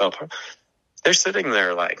and fell apart. They're sitting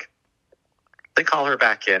there they call her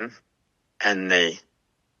back in and they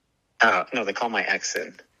call my ex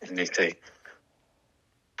in and they say,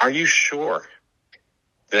 are you sure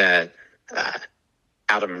that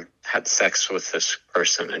Adam had sex with this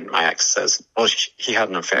person? And my ex says, well, he had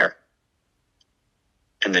an affair.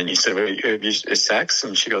 And then you said, well, is sex?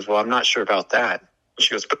 And she goes, well, I'm not sure about that. And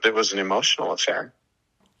she goes, but it was an emotional affair.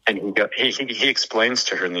 And he explains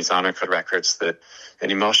to her in these honor code records that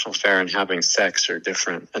an emotional affair and having sex are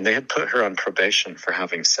different. And they had put her on probation for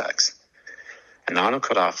having sex. And the honor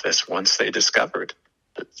code office, once they discovered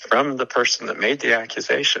that from the person that made the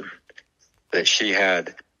accusation that she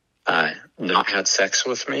had not had sex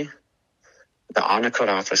with me, the honor code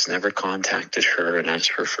office never contacted her and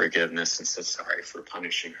asked for forgiveness and said sorry for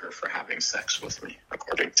punishing her for having sex with me,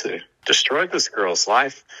 according to destroyed this girl's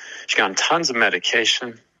life. She got on tons of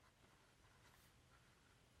medication.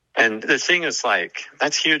 And the thing is,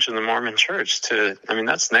 that's huge in the Mormon church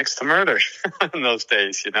that's next to murder in those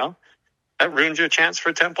days, That ruined your chance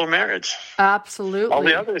for temple marriage. Absolutely. All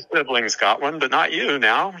the other siblings got one, but not you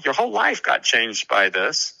now. Your whole life got changed by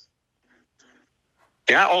this.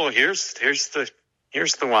 Yeah, here's the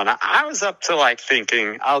one. I was up to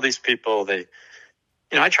thinking, these people,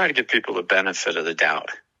 I try to give people the benefit of the doubt.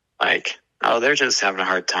 They're just having a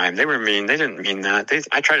hard time. They were mean. They didn't mean that.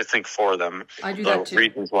 I try to think for them. I do that too.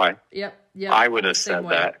 Reasons why. Yep. I would have said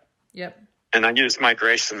that. Yep. And I use my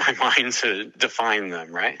grace and my mind to define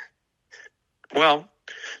them, right? Well,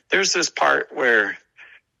 there's this part where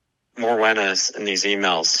Morwena's in these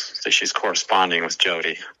emails that she's corresponding with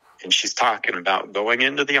Jodi. And she's talking about going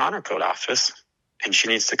into the honor code office, and she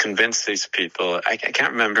needs to convince these people. I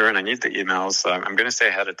can't remember, and I need the emails. I'm going to say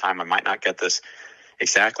ahead of time, I might not get this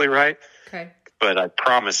exactly right. Okay. But I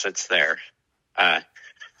promise it's there. But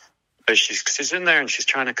she's in there, and she's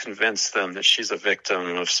trying to convince them that she's a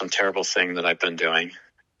victim of some terrible thing that I've been doing.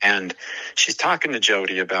 And she's talking to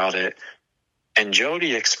Jodi about it, and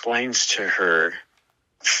Jodi explains to her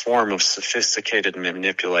form of sophisticated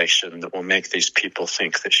manipulation that will make these people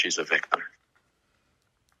think that she's a victim.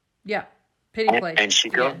 Yeah, pity play. And she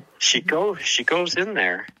goes in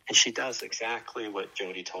there and she does exactly what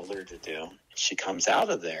Jodi told her to do. She comes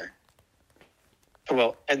out of there.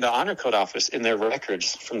 Well, and the honor code office in their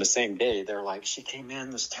records from the same day, they're like, she came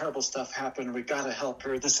in, this terrible stuff happened. We've got to help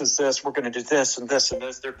her. This is this. We're going to do this and this and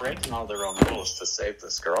this. They're breaking all their own rules to save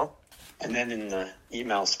this girl. And then in the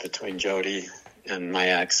emails between Jodi and my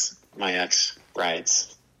ex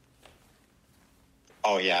writes,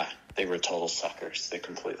 oh, yeah, they were total suckers. They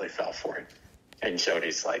completely fell for it. And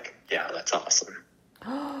Jodi's like, yeah, that's awesome.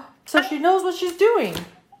 So she knows what she's doing.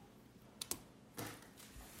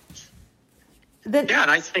 Yeah, and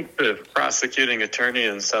I think the prosecuting attorney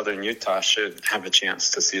in Southern Utah should have a chance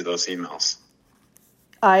to see those emails.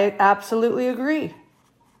 I absolutely agree.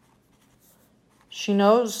 She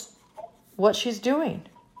knows what she's doing.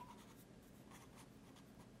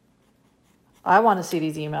 I want to see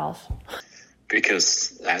these emails.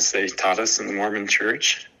 Because as they taught us in the Mormon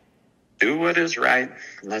church, do what is right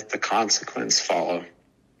and let the consequence follow.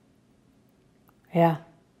 Yeah.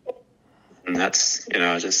 And that's,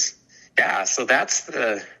 so that's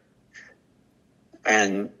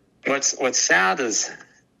and what's sad is,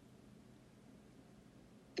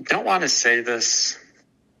 I don't want to say this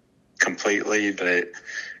completely, but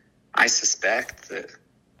I suspect that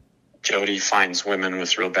Jodi finds women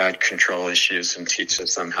with real bad control issues and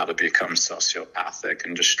teaches them how to become sociopathic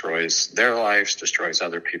and destroys their lives, destroys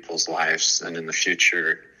other people's lives, and in the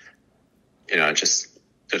future, just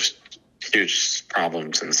huge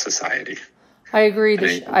problems in society. I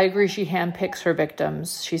agree. I agree. She handpicks her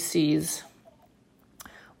victims. She sees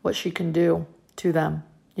what she can do to them.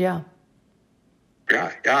 Yeah.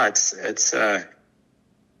 Yeah.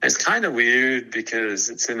 It's kind of weird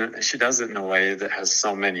because she does it in a way that has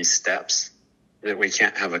so many steps that we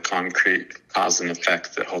can't have a concrete cause and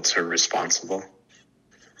effect that holds her responsible.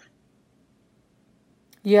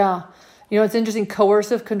 Yeah. You know, it's interesting.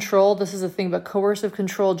 Coercive control, this is a thing, but coercive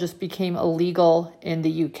control just became illegal in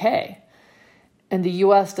the UK. And the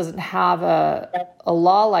US doesn't have a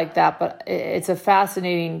law like that, but it's a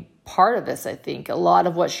fascinating part of this, I think. A lot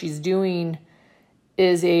of what she's doing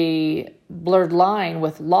is a blurred line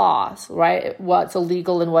with laws, right? What's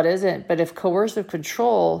illegal and what isn't. But if coercive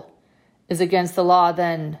control is against the law,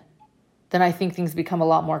 then I think things become a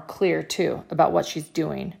lot more clear too about what she's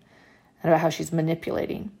doing and about how she's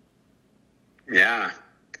manipulating. Yeah.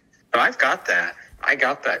 But I've got that. I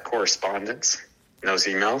got that correspondence, those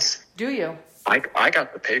emails. Do you? I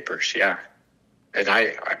got the papers, yeah. And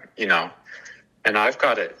and I've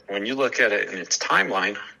got it. When you look at it in its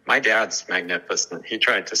timeline, my dad's magnificent. He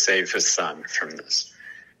tried to save his son from this.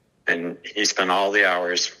 And he spent all the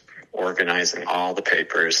hours organizing all the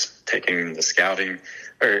papers, taking the scouting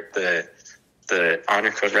or the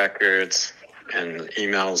article records and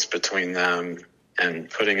emails between them and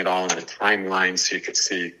putting it all in a timeline so you could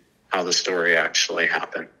see how the story actually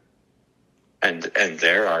happened. And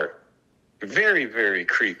there are very, very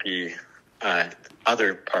creepy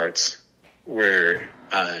other parts where,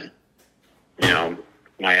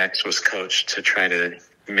 my ex was coached to try to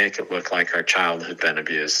make it look like our child had been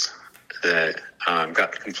abused, that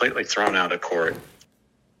got completely thrown out of court.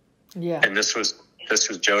 Yeah. And this was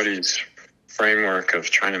JODI's framework of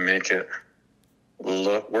trying to make it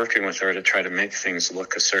look, working with her to try to make things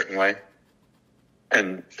look a certain way.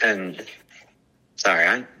 And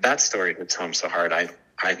sorry, that story hits home so hard. I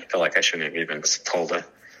feel like I shouldn't have even told it.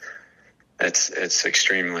 It's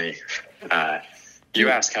extremely. You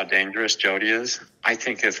ask how dangerous JODI is. I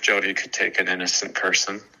think if JODI could take an innocent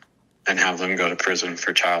person and have them go to prison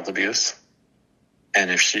for child abuse, and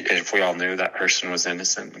if we all knew that person was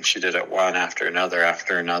innocent and she did it one after another,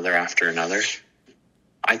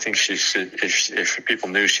 I think she should. If people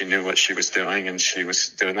knew she knew what she was doing and she was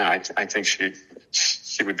doing that, I think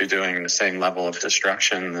she would be doing the same level of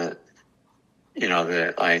destruction that.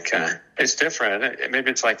 It's different.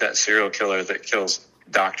 Maybe it's like that serial killer that kills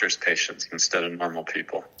doctors' patients instead of normal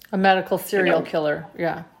people. A medical serial killer,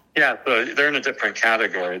 yeah. Yeah, but they're in a different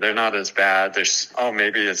category. They're not as bad.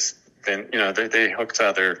 Maybe it's been, they hook to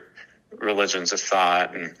other religions of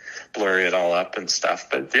thought and blurry it all up and stuff.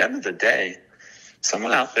 But at the end of the day,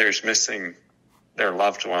 someone out there is missing their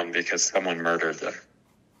loved one because someone murdered them.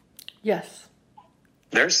 Yes.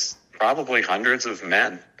 There's probably hundreds of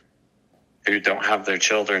men who don't have their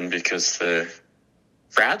children because the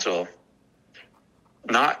fragile,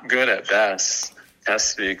 not good at best,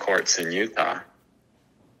 custody courts in Utah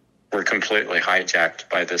were completely hijacked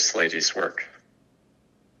by this lady's work.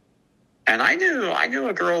 And I knew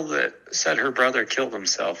a girl that said her brother killed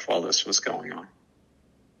himself while this was going on.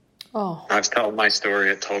 Oh. I've told my story.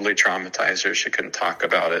 It totally traumatized her. She couldn't talk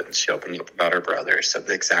about it. And she opened up about her brother, said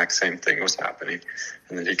the exact same thing was happening,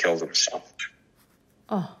 and that he killed himself.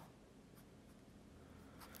 Oh.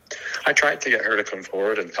 I tried to get her to come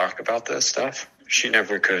forward and talk about this stuff. She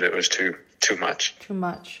never could. It was too much. Too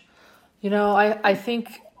much. I think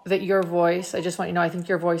that your voice, I just want you to know, I think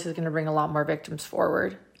your voice is going to bring a lot more victims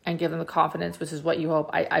forward and give them the confidence, which is what you hope.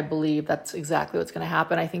 I believe that's exactly what's going to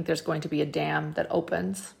happen. I think there's going to be a dam that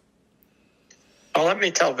opens. Well, let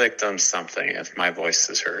me tell victims something if my voice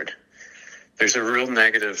is heard. There's a real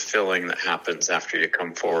negative feeling that happens after you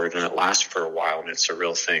come forward, and it lasts for a while, and it's a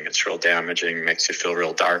real thing. It's real damaging, makes you feel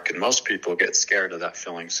real dark, and most people get scared of that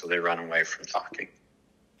feeling, so they run away from talking.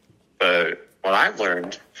 But what I've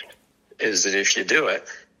learned is that if you do it,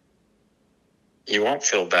 you won't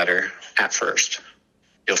feel better at first.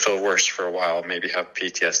 You'll feel worse for a while, maybe have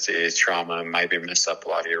PTSD, trauma, maybe mess up a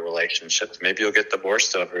lot of your relationships. Maybe you'll get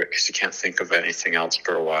divorced over it because you can't think of anything else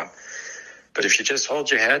for a while. But if you just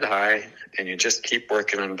hold your head high and you just keep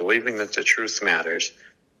working on believing that the truth matters,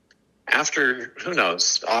 after, who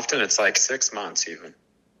knows, often it's like 6 months even,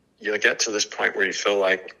 you'll get to this point where you feel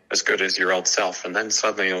like as good as your old self, and then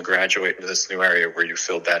suddenly you'll graduate into this new area where you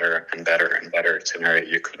feel better and better and better. It's an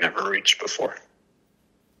area you could never reach before.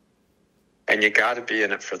 And you got to be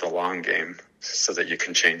in it for the long game so that you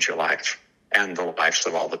can change your life and the lives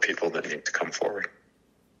of all the people that need to come forward.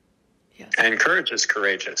 Yes. And courage is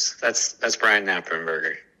courageous. That's Brian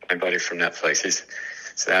Knappenberger, my buddy from Netflix. He's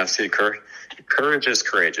absolutely courage is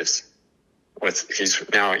courageous. He's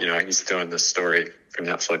doing this story for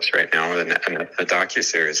Netflix right now and a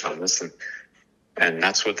docuseries on this, and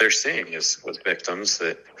that's what they're seeing is with victims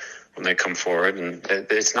that when they come forward, and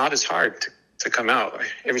it's not as hard to come out.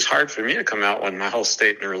 It was hard for me to come out when my whole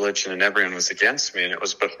state and religion and everyone was against me, and it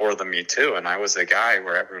was before the Me Too, and I was a guy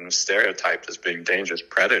where everyone was stereotyped as being a dangerous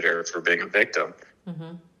predator for being a victim.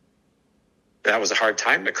 Mm-hmm. That was a hard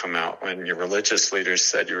time to come out when your religious leaders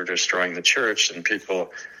said you were destroying the church, and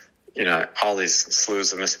people, all these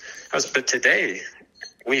slews of but today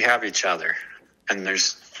we have each other, and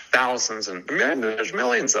there's thousands and there's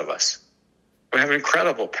millions of us. We have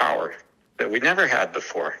incredible power that we never had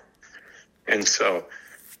before. And so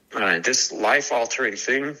this life-altering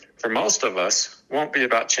thing for most of us won't be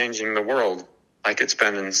about changing the world like it's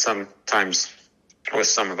been in sometimes with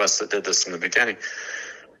some of us that did this in the beginning.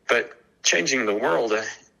 But changing the world,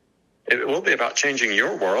 it will be about changing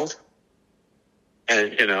your world.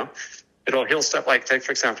 And, it'll heal stuff like, take,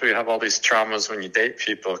 for example, you have all these traumas when you date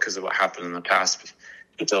people because of what happened in the past.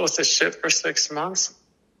 You deal with this shit for 6 months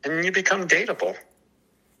and you become dateable.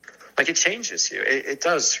 Like, it changes you. It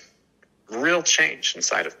does real change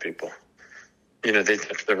inside of people.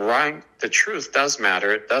 The truth does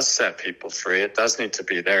matter. It does set people free. It does need to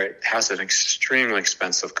be there. It has an extremely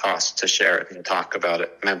expensive cost to share it and talk about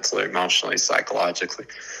it mentally, emotionally, psychologically.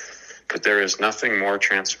 But there is nothing more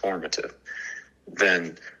transformative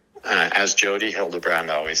than, as JODI Hildebrandt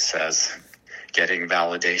always says, getting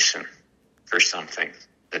validation for something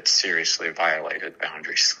that seriously violated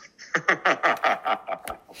boundaries.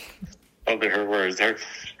 Those are her words.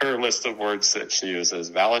 Her list of words that she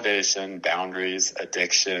uses: validation, boundaries,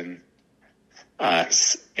 addiction,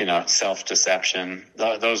 self-deception.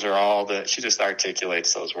 Those are all that she just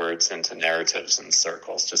articulates those words into narratives and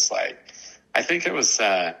circles. Just like, I think it was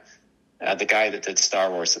the guy that did Star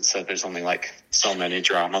Wars that said there's only like so many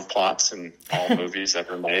drama plots in all movies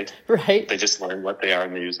ever made. Right. They just learn what they are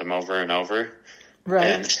and they use them over and over. Right.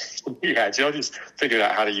 And JODI's figured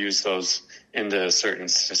out how to use those into a certain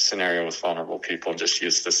scenario with vulnerable people and just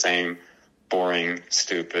use the same boring,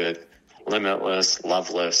 stupid, limitless,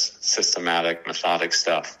 loveless, systematic, methodic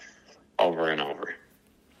stuff over and over.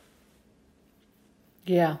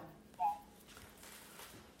 Yeah.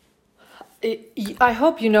 I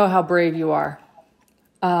hope you know how brave you are.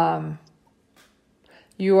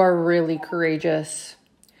 You are really courageous,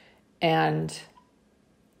 and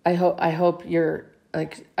I hope you're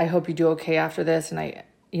like, I hope you do okay after this. And I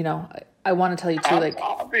want to tell you too,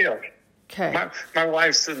 I'll be okay. My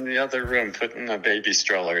wife's in the other room putting a baby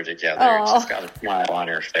stroller together. Aww. She's got a smile on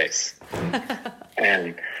her face.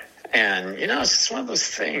 and it's just one of those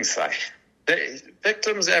things, like,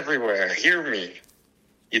 victims everywhere, hear me.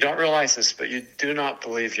 You don't realize this, but you do not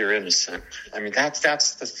believe you're innocent. I mean,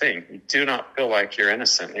 that's the thing. You do not feel like you're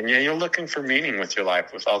innocent. And you're looking for meaning with your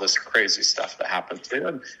life with all this crazy stuff that happens to you.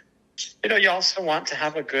 And, you also want to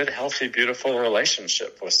have a good, healthy, beautiful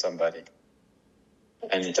relationship with somebody.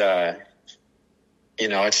 And,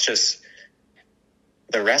 it's just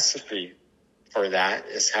the recipe for that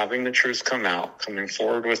is having the truth come out, coming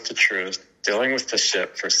forward with the truth, dealing with the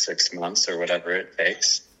shit for 6 months or whatever it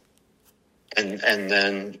takes. And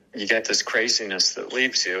then you get this craziness that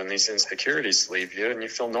leaves you, and these insecurities leave you, and you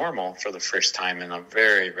feel normal for the first time in a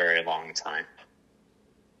very, very long time.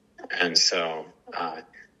 And so, I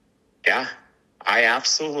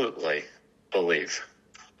absolutely believe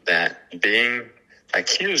that being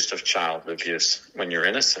accused of child abuse when you're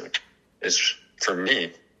innocent is, for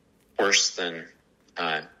me, worse than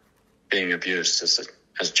being abused as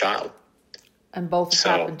a child. And both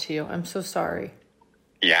happened to you. I'm so sorry.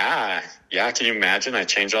 Yeah. Can you imagine? I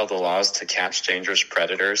change all the laws to catch dangerous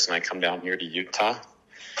predators, and I come down here to Utah,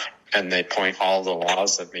 and they point all the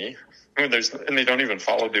laws at me. And they don't even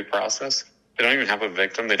follow due process. They don't even have a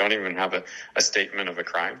victim. They don't even have a statement of a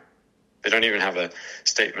crime. They don't even have a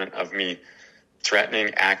statement of me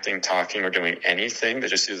threatening, acting, talking, or doing anything. They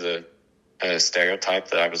just use a stereotype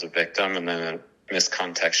that I was a victim, and then a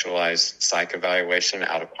miscontextualized psych evaluation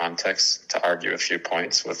out of context to argue a few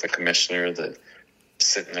points with the commissioner that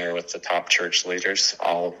sitting there with the top church leaders,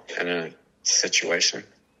 all in a situation.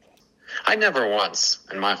 I never once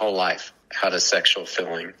in my whole life had a sexual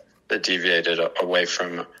feeling that deviated away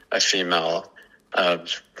from a female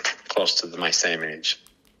close to my same age.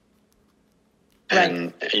 Right.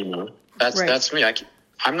 And, that's me.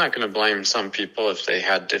 I'm not going to blame some people if they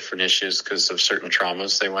had different issues because of certain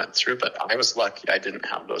traumas they went through, but I was lucky I didn't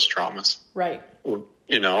have those traumas. Right.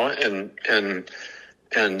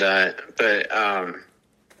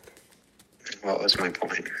 What was my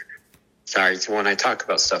point? Sorry, when I talk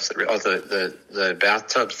about stuff the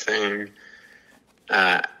bathtub thing,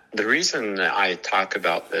 the reason that I talk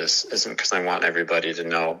about this isn't because I want everybody to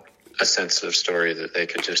know a sensitive story that they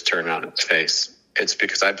could just turn on its face. It's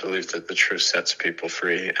because I believe that the truth sets people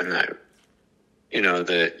free, and that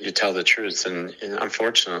that you tell the truth. And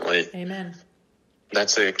unfortunately, amen.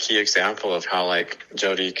 That's a key example of how like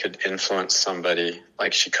Jodi could influence somebody.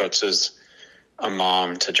 Like she coaches a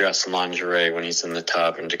mom to dress in lingerie when he's in the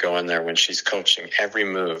tub and to go in there when she's coaching every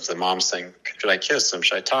move. The mom's saying, should I kiss him?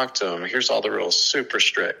 Should I talk to him? Here's all the rules, super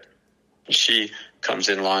strict. And she comes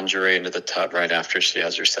in lingerie into the tub right after she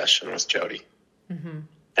has her session with Jodi. Mm-hmm.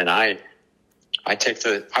 And I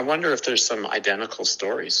wonder if there's some identical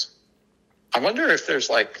stories. I wonder if there's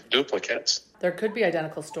like duplicates. There could be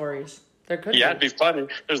identical stories. There could be. It'd be funny.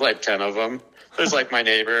 There's like 10 of them. There's like my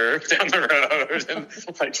neighbor down the road and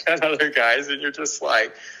like 10 other guys. And you're just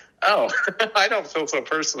like, oh, I don't feel so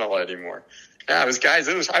personal anymore. Yeah, I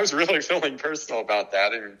was really feeling personal about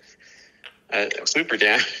that. And super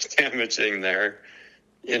damaging there.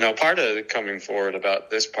 Part of coming forward about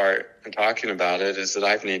this part and talking about it is that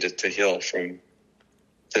I've needed to heal from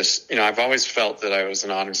this. I've always felt that I was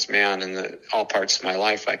an honest man and that all parts of my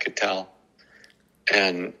life I could tell.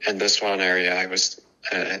 And this one area, I was,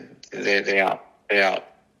 they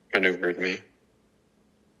outmaneuvered me.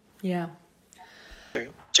 Yeah.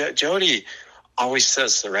 Jodi always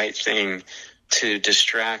says the right thing to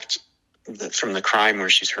distract from the crime where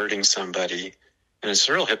she's hurting somebody. And it's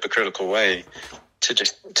a real hypocritical way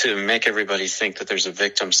to make everybody think that there's a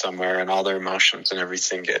victim somewhere and all their emotions and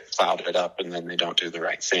everything get clouded up and then they don't do the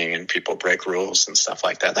right thing and people break rules and stuff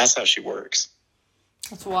like that. That's how she works.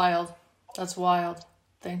 That's wild.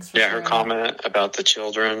 Thanks for her comment about the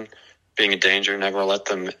children being a danger, never let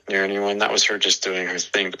them near anyone. That was her just doing her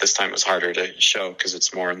thing, but this time it was harder to show because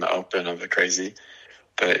it's more in the open of the crazy.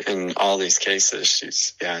 But in all these cases,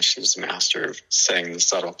 she's a master of saying the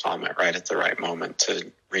subtle comment right at the right moment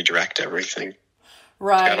to redirect everything.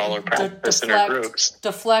 Right. She's got all her practice in her groups.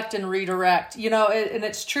 Deflect and redirect. And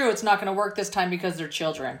it's true. It's not going to work this time because they're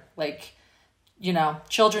children. Like,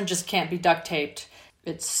 children just can't be duct taped.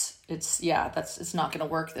 It's not going to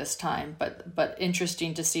work this time. But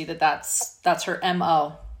interesting to see that's her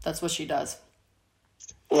MO. That's what she does.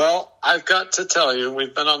 Well, I've got to tell you,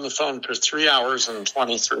 we've been on the phone for 3 hours and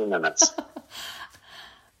 23 minutes.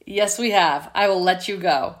 Yes, we have. I will let you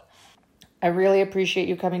go. I really appreciate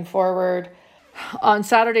you coming forward. On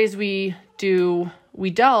Saturdays, we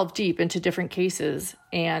delve deep into different cases.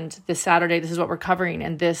 And this Saturday, this is what we're covering.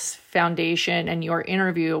 And this foundation and your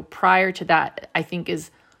interview prior to that, I think, is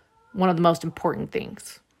one of the most important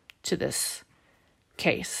things to this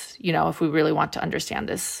case. If we really want to understand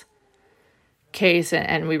this case,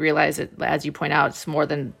 and we realize it, as you point out, it's more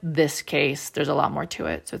than this case. There's a lot more to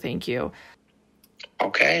it. So thank you.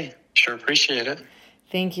 Okay. Sure appreciate it.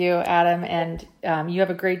 Thank you, Adam. And you have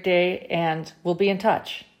a great day, and we'll be in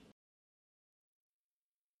touch.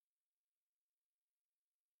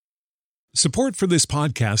 Support for this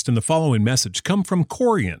podcast and the following message come from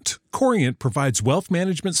Corient. Corient provides wealth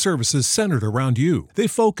management services centered around you. They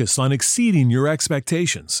focus on exceeding your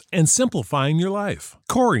expectations and simplifying your life.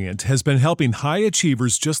 Corient has been helping high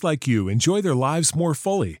achievers just like you enjoy their lives more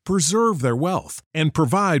fully, preserve their wealth, and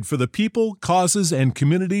provide for the people, causes, and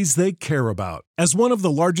communities they care about. As one of the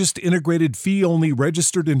largest integrated fee-only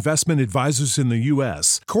registered investment advisors in the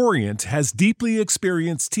U.S., Corient has deeply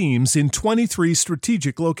experienced teams in 23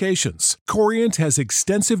 strategic locations. Corient has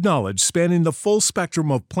extensive knowledge spanning the full spectrum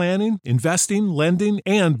of planning, investing, lending,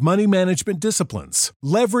 and money management disciplines.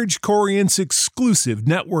 Leverage Corient's exclusive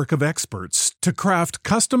network of experts to craft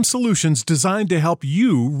custom solutions designed to help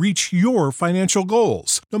you reach your financial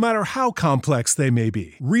goals, no matter how complex they may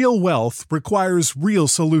be. Real wealth requires real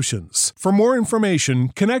solutions. For more information,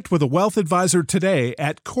 connect with a wealth advisor today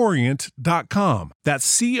at Corient.com.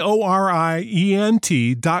 That's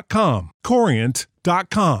Corient.com.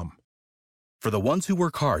 Corient.com. For the ones who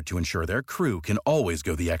work hard to ensure their crew can always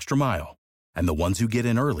go the extra mile, and the ones who get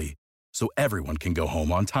in early so everyone can go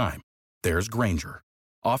home on time, there's Grainger,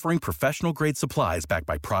 offering professional-grade supplies backed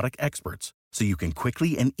by product experts so you can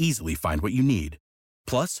quickly and easily find what you need.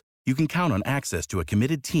 Plus, you can count on access to a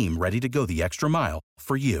committed team ready to go the extra mile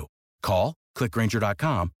for you. Call, click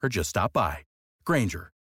Grainger.com, or just stop by.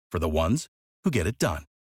 Grainger, for the ones who get it done.